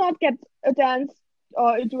they do not get a dance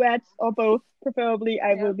or a duet or both, preferably,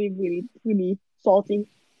 I will be really, really salty.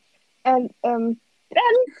 And then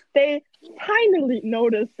they finally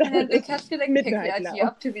notice that And then they have to like pick midnight Reggie now.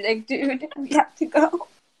 up to be like, dude, we have to go.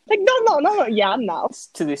 Like, no, yeah, now. It's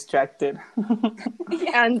too distracted.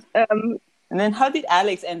 And And then how did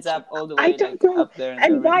Alex end up all the way I don't know. up there?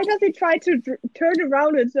 And why does he try to turn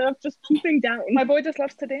around instead of just keeping down? My boy just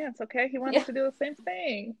loves to dance, okay? He wants to do the same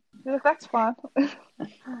thing. He's like, that's fun.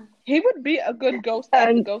 He would be a good ghost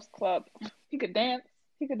at the ghost club. He could dance.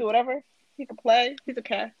 He could do whatever. He could play. He's a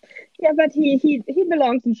cat. Yeah, but he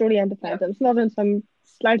belongs in Julie and the Phantoms, not in some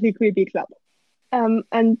slightly creepy club.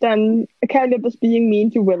 And then Caleb is being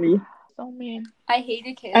mean to Willie. So mean. I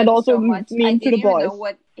hated Caleb And also so much. mean I to didn't the even boys. know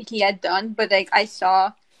what he had done, but like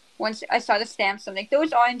once I saw the stamps, I'm like,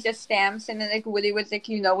 those aren't just stamps. And then like Willie was like,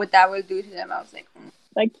 you know what that will do to them. I was like,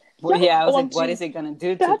 Like, Well, yeah, I was oh, like, what is it gonna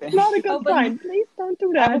do to that's them? not a good Oh, but- sign. Please don't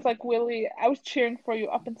do I that. was like, Willie, I was cheering for you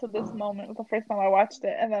up until this moment. It was the first time I watched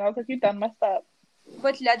it. And then I was like, you done messed up.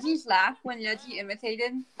 but Leggie's laugh when Leggie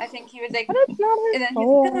imitated, I think he was like, But it's not and his then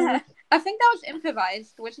fault. I think that was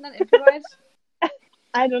improvised. Wasn't that improvised?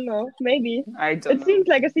 I don't know. Maybe. I don't It know. seems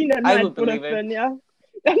like a scene that I might would would have believe it. been, yeah.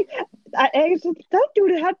 I just don't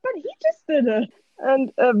do that, but he just did it.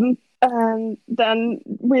 And then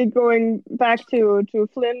we're going back to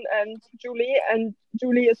Flynn and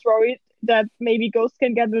Julie is worried that maybe Ghost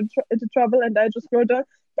can get into trouble, and I just wrote down,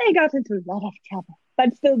 they got into a lot of trouble,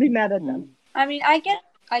 but still be mad at them. I mean, I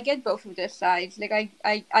get both of their sides. Like I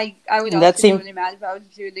would That also be seem- really mad if I was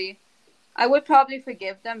Julie. I would probably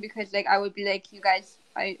forgive them because like I would be like, you guys,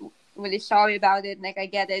 I'm really sorry about it. And, like I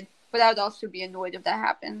get it, but I would also be annoyed if that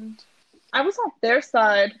happened. I was on their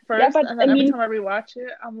side first, Yeah, but, and then I every mean- time I rewatch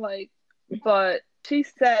it, I'm like, but she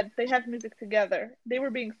said they had music together. They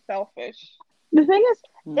were being selfish. The thing is,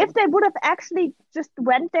 Hmm. if they would have actually just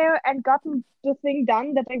went there and gotten the thing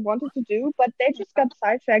done that they wanted to do, but they just got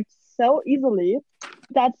sidetracked so easily,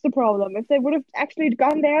 that's the problem. If they would have actually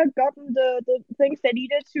gone there, gotten the things they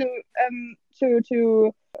needed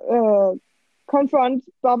to confront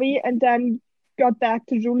Bobby, and then got back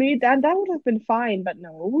to Julie, then that would have been fine. But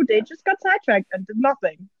no, they just got sidetracked and did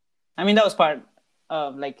nothing. I mean, that was part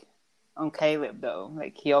of like on Caleb though.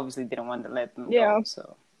 Like he obviously didn't want to let them Yeah. go,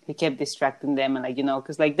 so he kept distracting them, and like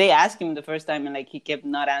because like they asked him the first time, and like he kept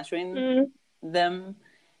not answering them,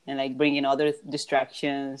 and like bringing other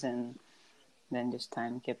distractions, and then just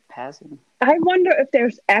time kept passing. I wonder if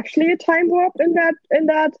there's actually a time warp in that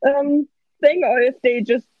thing, or if they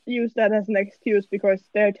just use that as an excuse because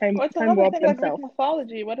they're time What's time another warp thing like Greek themselves.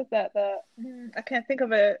 mythology? What is that? I can't think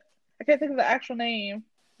of it. I can't think of the actual name,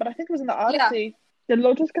 but I think it was in the Odyssey. The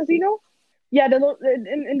Lotus Casino. Yeah,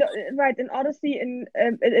 in Odyssey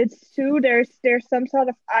it's two. There's some sort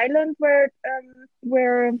of island where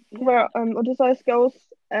Odysseus goes,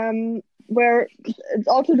 where it's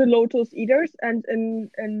also the Lotus Eaters, and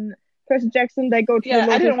in Percy Jackson they go to the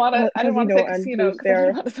Lotus I didn't want to say and casino use because I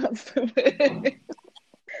didn't want to sound stupid.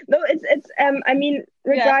 No, it's I mean,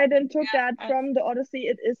 Dryden took Yeah, that from the Odyssey.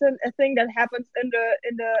 It isn't a thing that happens in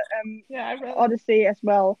the Yeah, I read it. Odyssey as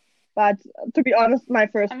well. But to be honest, my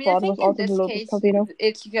first I mean, I thought was think in also the this Lotus case, Casino.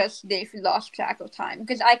 it's just they've lost track of time.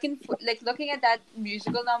 Because I can, like, looking at that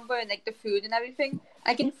musical number and, like, the food and everything,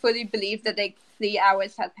 I can fully believe that, like, 3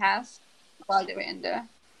 hours had passed while they were in there.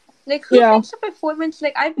 Like, who Yeah. makes a performance?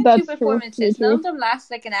 Like, I've been That's to true. performances. Me None too. of them last,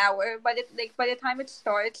 like, an hour. But, by the time it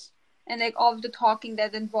starts and, like, all of the talking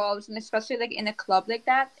that involves, and especially, like, in a club like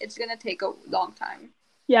that, it's gonna take a long time.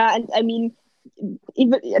 Yeah, and I mean,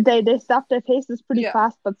 even they stuff their faces pretty Yeah.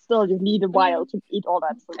 fast, but still, you need a while to eat all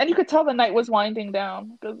that food. And you could tell the night was winding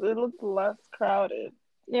down because it looked less crowded.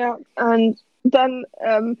 Yeah, and then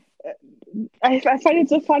I find it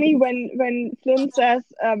so funny when Flynn says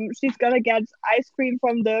she's gonna get ice cream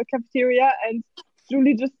from the cafeteria, and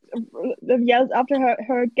Julie just yells after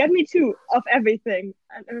her, "Get me 2 of everything."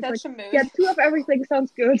 And it's That's like, a mood. "Yeah, 2 of everything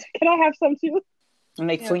sounds good. Can I have some too?" And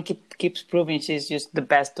like Yeah. Flynn keeps proving she's just the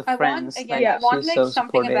best of I friends. want again. I Like, want she's like so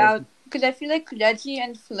something supportive. about because I feel like Reggie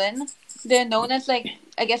and Flynn, they're known as like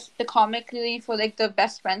I guess the comic relief for like the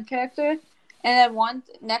best friend character, and I want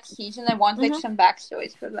next season. I want like some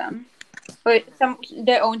backstories for them, or some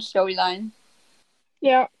their own storyline.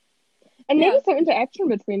 Yeah, and maybe Yeah. some interaction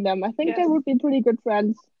between them. I think Yes. they would be pretty good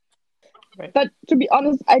friends. Right. But to be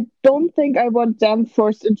honest, I don't think I want them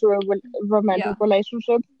forced into a romantic Yeah.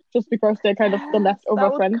 relationship just because they're kind of the leftover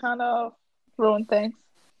That would friends. kind of ruin things.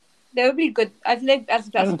 They would be good. I feel like as I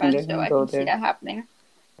best don't think friends, I though, can I go can see there. that happening.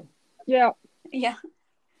 Yeah, Yeah,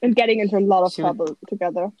 and getting into a lot of She would- trouble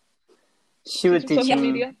together. She would Teach teach social him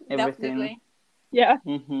media. everything. definitely. Yeah.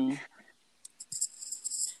 Mm-hmm.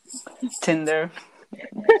 Tinder.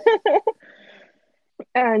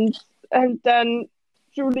 and then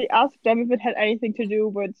Julie asked them if it had anything to do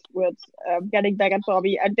with getting back at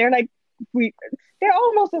Bobby, and they're like, they're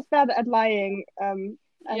almost as bad at lying.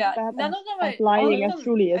 As Yeah, bad none of them are. as lying all as of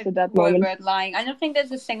Julie is them at that were moment. bad lying. I don't think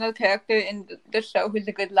there's a single character in the show who's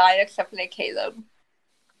a good liar except for like Caleb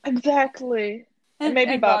Exactly. And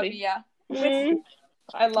maybe and Bobby. Yeah, Mm,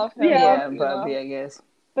 I love him. Yeah. Yeah, Bobby, I guess.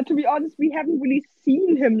 but to be honest, we haven't really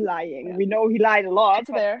seen him lying. Yeah. We know he lied a lot,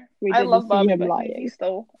 It's but there. we I didn't love see Bobby, him but lying. he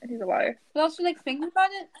stole and he's a liar. but also like thinking about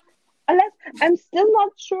it, Unless I'm still not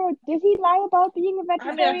sure. Did he lie about being a I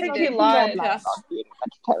vegetarian? think or he did lied. not lie Yes. about being a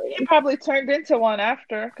vegetarian? He probably turned into one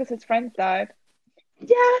after because his friends died.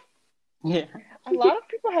 Yeah. Yeah. A lot of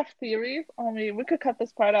people have theories. I mean, we could cut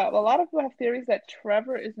this part out. A lot of people have theories that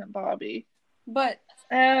Trevor isn't Bobby, but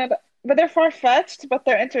but they're far fetched, but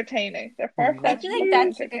they're entertaining. They're far I fetched. feel but like they're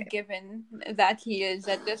that's like a entertaining. given that he is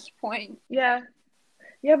at this point. Yeah,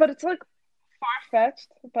 but it's like far fetched.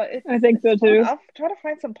 But it's. I think so it's fun. too. I'll try to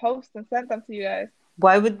find some posts and send them to you guys.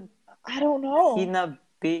 Why would I don't know. he not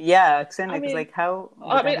be? Yeah, exactly. I mean- like how? would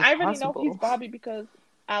I mean, that be I already know possible? he's Bobby because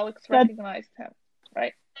Alex That- recognized him,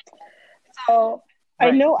 right? So I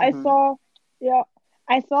Right, know mhm.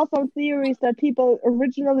 I saw some theories that people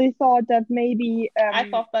originally thought that maybe I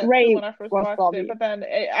thought that Ray too when I first was watched Bobby. it, but then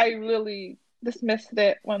I really dismissed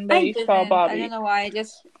it when I they didn't. saw I Bobby. don't know why.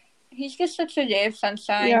 He's just such a ray of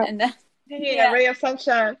sunshine, Yeah. and then Yeah, Yeah. ray of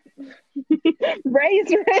sunshine. Ray's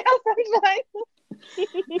Ray or something.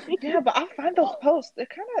 Yeah, but I'll find those posts. They're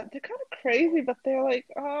kind of crazy, but they're like,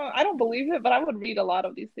 I don't believe it, but I would read a lot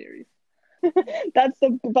of these theories. That's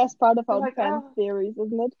the best part about Like, fan oh. theories,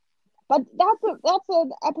 isn't it? But that's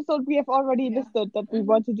an episode we have already Yeah. listed that we Mhm.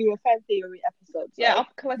 want to do a fan theory episode. So. Yeah, I'll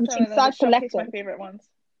collect we them should and then start just showcase my collecting. favorite ones.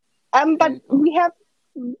 But There you go. we have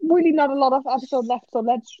really not a lot of episode left, so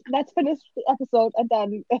let's finish the episode and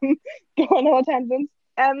then go on our tangents.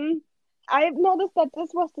 I've noticed that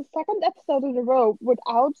this was the second episode in a row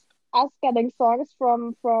without us getting songs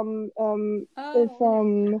from oh,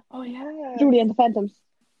 Oh yeah. Julie and the Phantoms,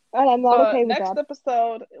 and I'm not But okay with next that.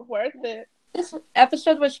 episode, worth it. this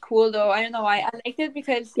episode was cool though. I don't know why. I liked it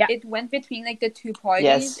because Yeah. it went between like the two parties.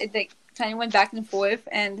 Yes. It like kind of went back and forth,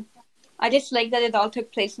 and I just like that it all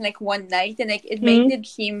took place in like one night, and like it made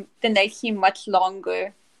the night seem much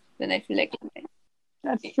longer than I feel like.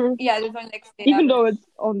 That's true. Yeah, there's only like Even though it's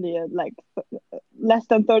only a less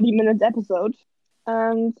than 30 minutes episode,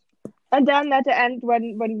 and then at the end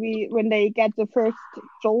when they get the first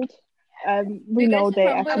jolt, we know they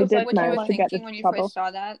actually did what you manage were to get thinking when into you trouble. first saw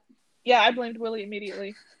that. Yeah, I blamed Willie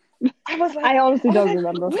immediately. I was like, I honestly was don't like,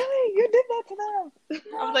 remember. Willie, you did that to them.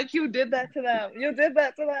 I was like, you did that to them. You did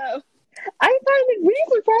that to them. I find it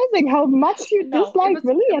really surprising how much you disliked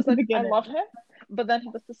Willie it at was the like, beginning. I love him, but then he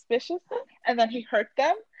was suspicious, and then he hurt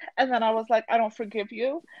them, and then I was like, I don't forgive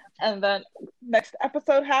you. And then next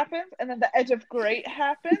episode happens, and then the Edge of Great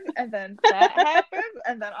happens, and then that happens,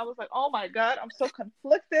 and then I was like, oh my god, I'm so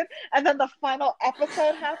conflicted. And then the final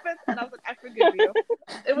episode happens, and I was like, I forgive you.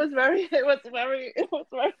 It was very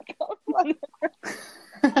complex.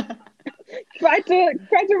 Try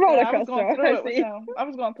to roller I was going coaster. through I it with see. him. I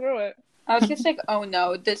was going through it. I was just like, oh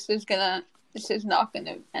no, this is not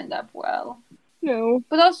gonna end up well. No,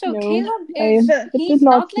 But also, No, Caleb it is did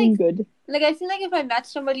not not seem like good. I feel like if I met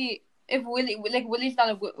somebody, if Willie's not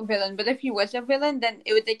a villain, but if he was a villain, then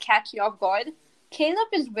it would like catch you off guard. Caleb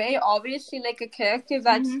is very obviously like a character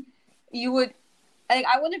that you would like.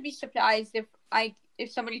 I wouldn't be surprised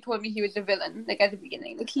if somebody told me he was a villain like at the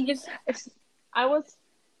beginning. Like he just If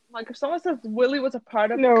someone says Willie was a part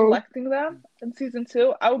of No. collecting them in season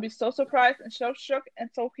 2, I would be so surprised and so shook and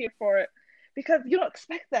so here for it because you don't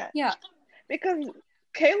expect that. Yeah. Because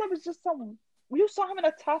Caleb is just you saw him in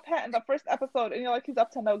a top hat in the first episode and you're like, he's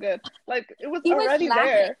up to no good. Like it was He was already laughing.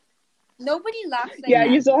 there. nobody laughs like Yeah,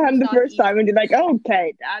 that. you saw him the It's not first evil. time and you're like,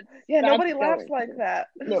 okay, that's Nobody going laughs to- like that.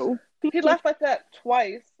 No. He laughed like that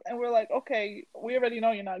twice and we're like, okay, we already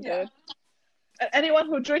know you're not Yeah. good. And anyone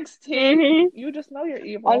who drinks tea, Mhm. you just know you're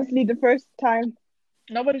evil. Honestly, the first time.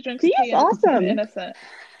 Nobody drinks Tea tea is and awesome. is innocent.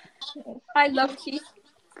 I love Keith.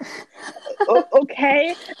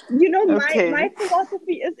 Okay, you know Okay. my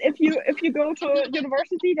philosophy is if you go to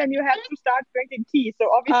university, then you have to start drinking tea. So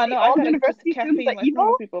obviously, No, all I university caffeine students are like normal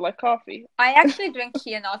evil. people, like coffee. I actually drink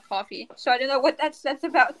tea and not coffee, so I don't know what that says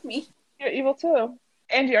about me. You're evil too.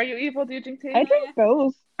 Angie, are you evil? Do you drink tea? I drink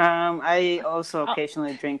both. I also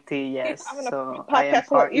occasionally drink tea. Yes, I'm in a so I am podcast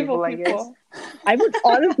full of part evil, I guess. people. I would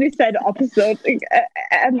honestly say the opposite.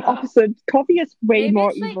 Opposite. Coffee is way Maybe more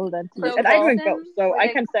it's, like, evil than tea, low and I drink quality, both, so I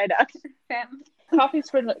like- can say that. Fam. Coffee's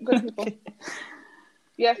for good people.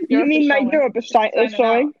 Yes, You Europe mean is my showing. Europe is Signing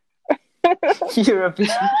showing? Europe,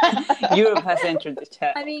 Europe has entered the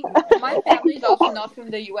chat. I mean, my family is also not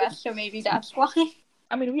from the US, so maybe that's why.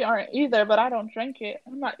 I mean, we aren't either, but I don't drink it.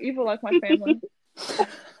 I'm not evil like my family.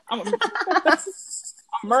 I'm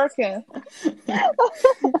American.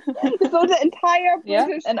 So the entire Yeah,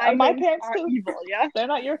 British and my islands parents are too. evil, yeah? They're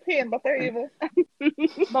not European, but they're evil.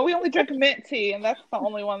 But we only drink mint tea, and that's the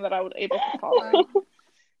only one that I would able to tolerate.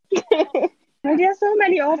 But there are so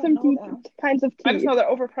many awesome know that. kinds of I just tea. know they're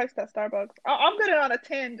overpriced at Starbucks. I'm getting on a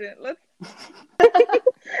tangent. Let's.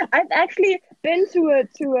 I've actually been to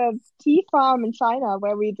a tea farm in China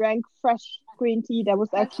where we drank fresh green tea that was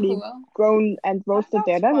That's actually cool. grown and roasted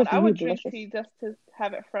there. sounds That fun. was I really would drink delicious. tea just to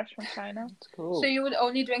have it fresh from China. It's cool. So you would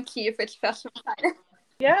only drink tea if it's fresh from China.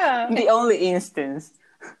 Yeah, The only instance.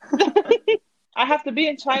 I have to be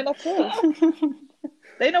in China too.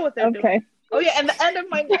 They know what they're doing. Okay. Oh yeah, and the end of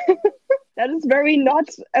my That is very not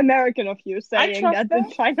American of you saying trust that them.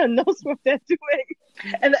 China knows what they're doing.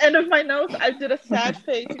 and the end of my nose, I did a sad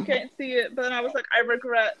face. You can't see it, but then I was like, I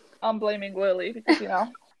regret blaming Lily because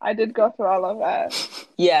I did go through all of that.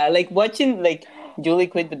 Yeah, like watching like Julie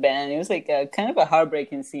quit the band, it was like a kind of a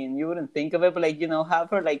heartbreaking scene. You wouldn't think of it, but like have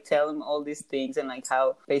her like tell him all these things and like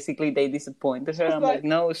how basically they disappointed her. I'm like,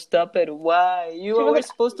 no, stop it! Why? You was were like-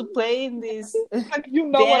 supposed to play in this. Like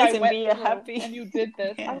what I Dance and went be through, happy. and you did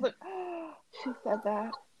this. Yeah. I was like, she said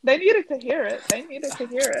that. They needed to hear it.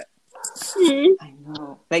 I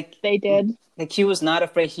know, like They did. like she was not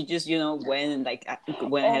afraid. She just went and like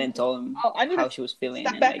went ahead and told him I need how to she was feeling.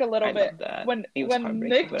 step and, back like, a little I bit. loved that. When It was when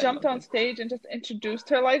heartbreaking, Nick but I jumped loved on it. stage and just introduced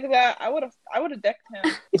her like that, I would have decked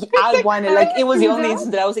him. I wanted, like, it was the only No.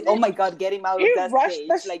 instant that I was like, oh my god, get him out of He that rushed stage.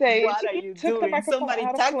 the Like, stage. what are He you took the doing? microphone Somebody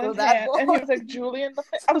out of tackle Flynn's that hand, boy. and he was like, Julie in the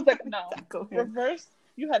face. I was like, no. Tackle him. Reverse.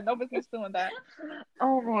 You had no business doing that.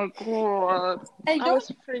 Oh my god. I I don't.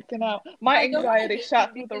 was freaking out. My I don't anxiety hate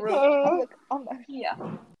shot him through the because- roof. I was like, oh my. Yeah.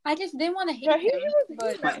 I just didn't want to hate Yeah, he him,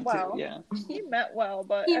 but Mine too, Wow. yeah. He meant well,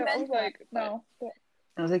 but He I meant was like, well, no.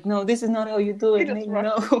 I was like, no, this is not how you do He it. just Nick.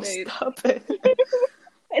 rushed No, the stage. stop it.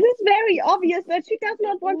 It is very obvious that she does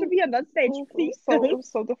not want to be on that stage. It Please. was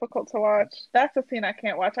so difficult to watch. That's a scene I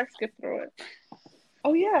can't watch. I skipped through it.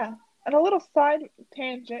 Oh yeah, and a little side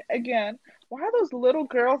tangent again. Why are those little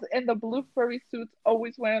girls in the blue furry suits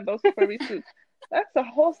always wearing those furry suits? That's a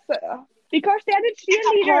whole set. Because they're the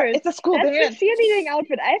cheerleaders. It's a school That's dance. the cheerleading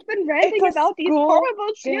outfit. I've been ranting It's a about these school horrible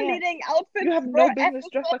dance. cheerleading outfits. You have no for business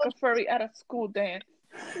dressed like episodes. a furry at a school dance.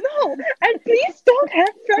 No, and please don't have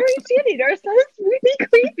furry cheerleaders. That is really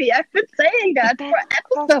creepy. I've been saying that for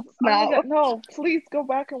episodes Oh my now. God, no, please go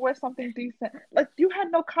back and wear something decent. Like, you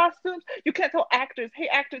had no costumes. You can't tell actors, hey,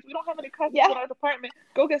 actors, we don't have any costumes Yeah. in our department.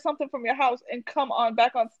 Go get something from your house and come on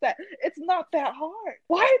back on set. It's not that hard.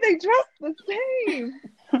 Why are they dressed the same?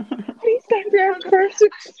 Please don't wear fursuit.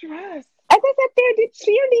 Stress. As I said, they're the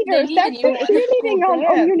cheerleaders. They That's need the a cheerleading school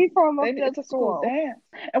dance. uniform of It's the a school school. dance.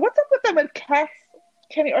 And what's up with them and cats?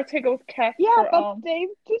 Kenny Ortega with cats Yeah, for, but they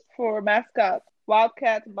just, for mascots.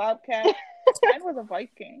 Wildcats, Bobcats. Mine was a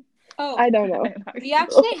Viking. oh, I don't know. we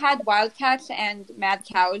actually had wildcats and mad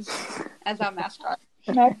cows as our mascot.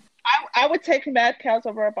 No, I would take mad cows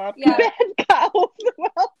over a bobcat. Yeah. Bad cows.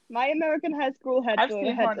 Well, my American high school had I've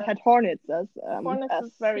seen hornets. had hornets as Hornets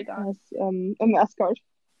is very dark. a mascot.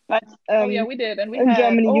 But Oh yeah, we did, and we in had.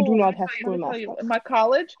 Germany, you oh, do not let me have tell you, school let me tell you. mascots. In my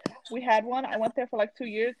college, we had one. I went there for like 2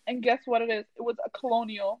 years, and guess what it is? It was a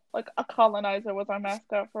colonial, like a colonizer was our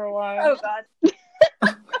mascot for a while. Oh God.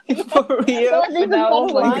 For real? They've been But now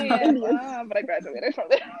it's following lion. Indians. But I graduated from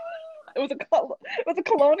there. It was a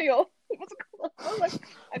colonial. I was like,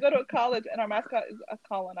 I go to a college, and our mascot is a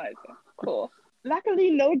colonizer. Cool. Luckily,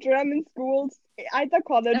 no German schools, either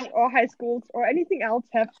college or high schools or anything else,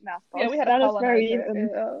 have mascots. Yeah, we had That a is very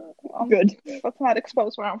colonizer. good. Let's not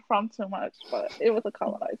expose where I'm from too much, but it was a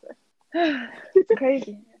colonizer. It's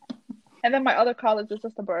crazy. And then my other college is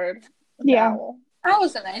just a bird. An Yeah. owl. That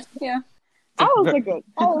was a nice. Yeah. Owls are good.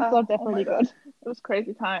 Owls Oh are my definitely God. good. It was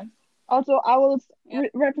crazy time. Also, owls Yeah.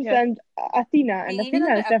 represent Athena, and We need Athena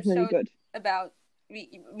another is definitely episode. good. About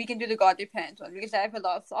we can do the God Depends one because I have a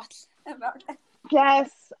lot of thoughts about that.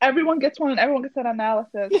 Yes, everyone gets one and everyone gets an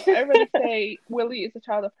analysis. Everybody say Willie is a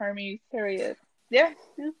child of Hermes, period. Yeah.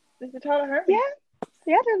 He's a child of Hermes.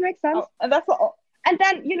 Yeah, that makes sense. Oh, and that's all. And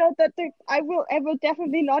then, I will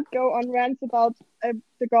definitely not go on rants about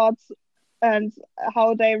the gods and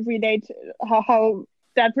how they relate, how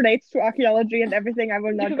that relates to archaeology and everything. I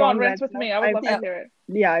will You not can go go on on rinse rants with now. me. I would love Yeah. to hear it.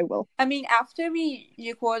 Yeah, I will. I mean, after we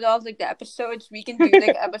record all like the episodes, we can do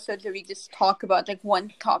like episodes where we just talk about like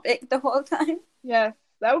one topic the whole time. Yes,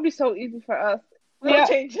 that would be so easy for us. We'll Yeah.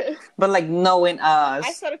 change it. But like knowing us,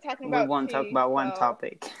 I started talking we about won't talk tea, about one so-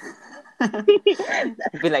 topic.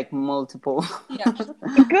 It'd be like multiple. Yeah.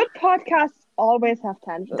 Good podcasts always have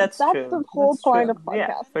tangents. That's true. the whole That's point true. of podcasts.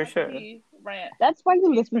 Yeah, for sure. Tea rant. That's why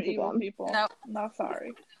you Tea's for listen to evil them. people. No. Not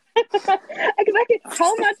sorry. Exactly.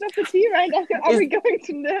 How much of the tea rant are we going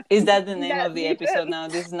to live? Is that the name That of the we episode did. now?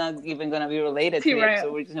 This is not even gonna be related Tea to the rant.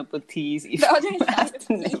 episode. We're just gonna put teas. If The other you side ask of the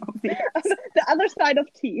tea. name of the The other side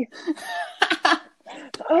of tea.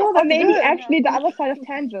 Or maybe good. actually the other side of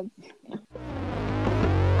tangents.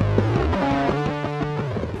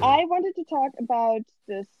 I wanted to talk about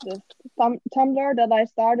this Tumblr that I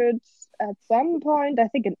started at some point, I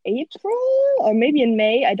think in April or maybe in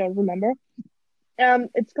May, I don't remember.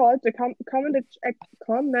 It's called the comment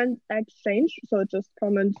exchange, so just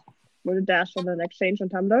comment with a dash and an exchange on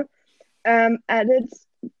Tumblr. And it's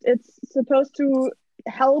supposed to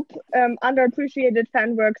help underappreciated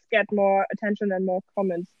fan works get more attention and more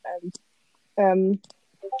comments. And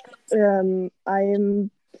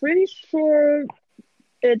I'm pretty sure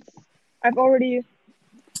I've already.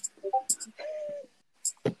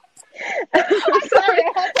 I'm sorry,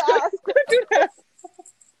 I had to ask.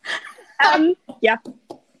 Yeah.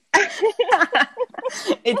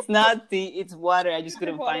 It's not tea, it's water. I just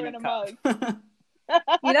couldn't Water find in a a cup.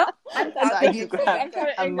 You know, I'm So proud I to be just grabbed I'm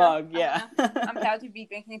sorry, a mug, yeah. I'm proud to be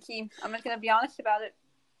drinking tea. I'm just gonna be honest about it.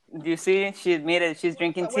 Do you see? She admitted she's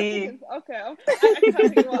drinking We're tea. thinking- okay. I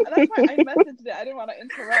cut you off. That's why I messaged it. I didn't want to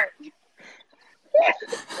interrupt.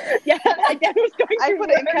 Yeah, that was going I to put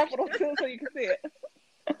it in work. capital too, so you can see it.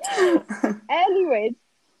 Anyways,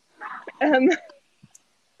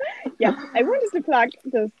 yeah, I wanted to plug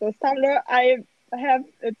this Tumblr. I have,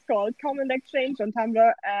 it's called Comment Exchange on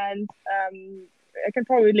Tumblr, and I can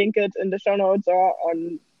probably link it in the show notes or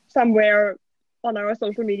on somewhere on our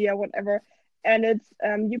social media, whatever. And it's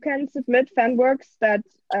you can submit fan works that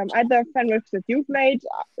either fan works that you've made.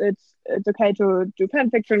 It's okay to do fan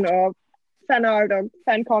fiction or fan art or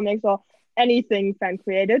fan comics or anything fan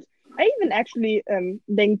created. I even actually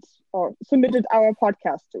linked or submitted our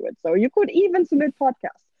podcast to it, so you could even submit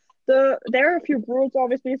podcasts. There are a few rules,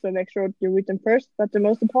 obviously, so make sure you read them first. But the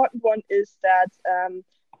most important one is that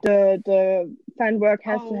the fan work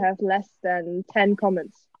has to have less than 10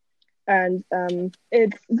 comments. And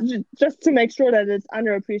it's just to make sure that it's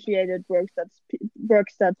underappreciated works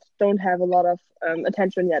that don't have a lot of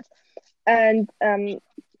attention yet. And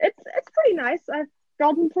it's pretty nice. I've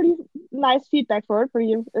gotten pretty nice feedback for it.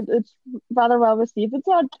 It's rather well received. It's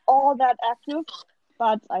not all that active,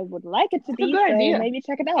 but I would like it to It's a be. good So idea. maybe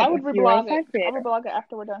check it out. I would if you're a reblog fan it. I creator. would reblog it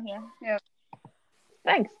after we're done here.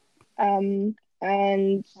 Thanks. And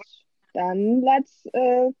then let's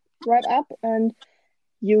wrap up. And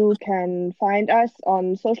you can find us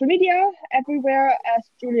on social media everywhere as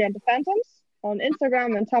Julie and the Phantoms, on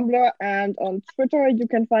Instagram and Tumblr, and on Twitter you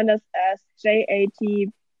can find us as JAT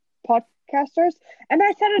Podcasters. And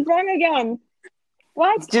I said it wrong again.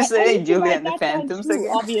 What? Just I say need to Julie write and the that down Phantoms too,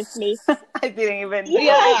 again. obviously. I didn't even.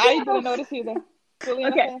 Yeah, I didn't notice either.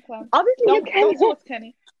 Juliana Okay. Phantom. Obviously Don't tell us,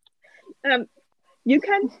 Kenny. you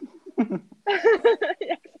can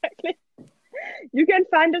exactly. You can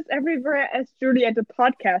find us everywhere as Julie and the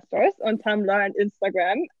Podcasters on Tumblr and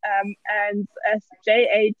Instagram, and as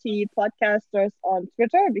JAT Podcasters on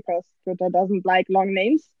Twitter, because Twitter doesn't like long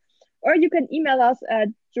names. Or you can email us at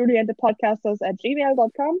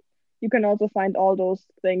juliandthepodcasters@gmail.com. You can also find all those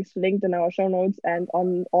things linked in our show notes and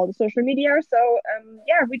on all the social media. So,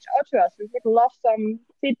 reach out to us. We would love some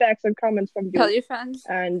feedbacks and comments from you. Tell your friends.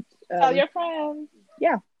 And Tell your friends.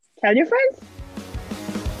 tell your friends.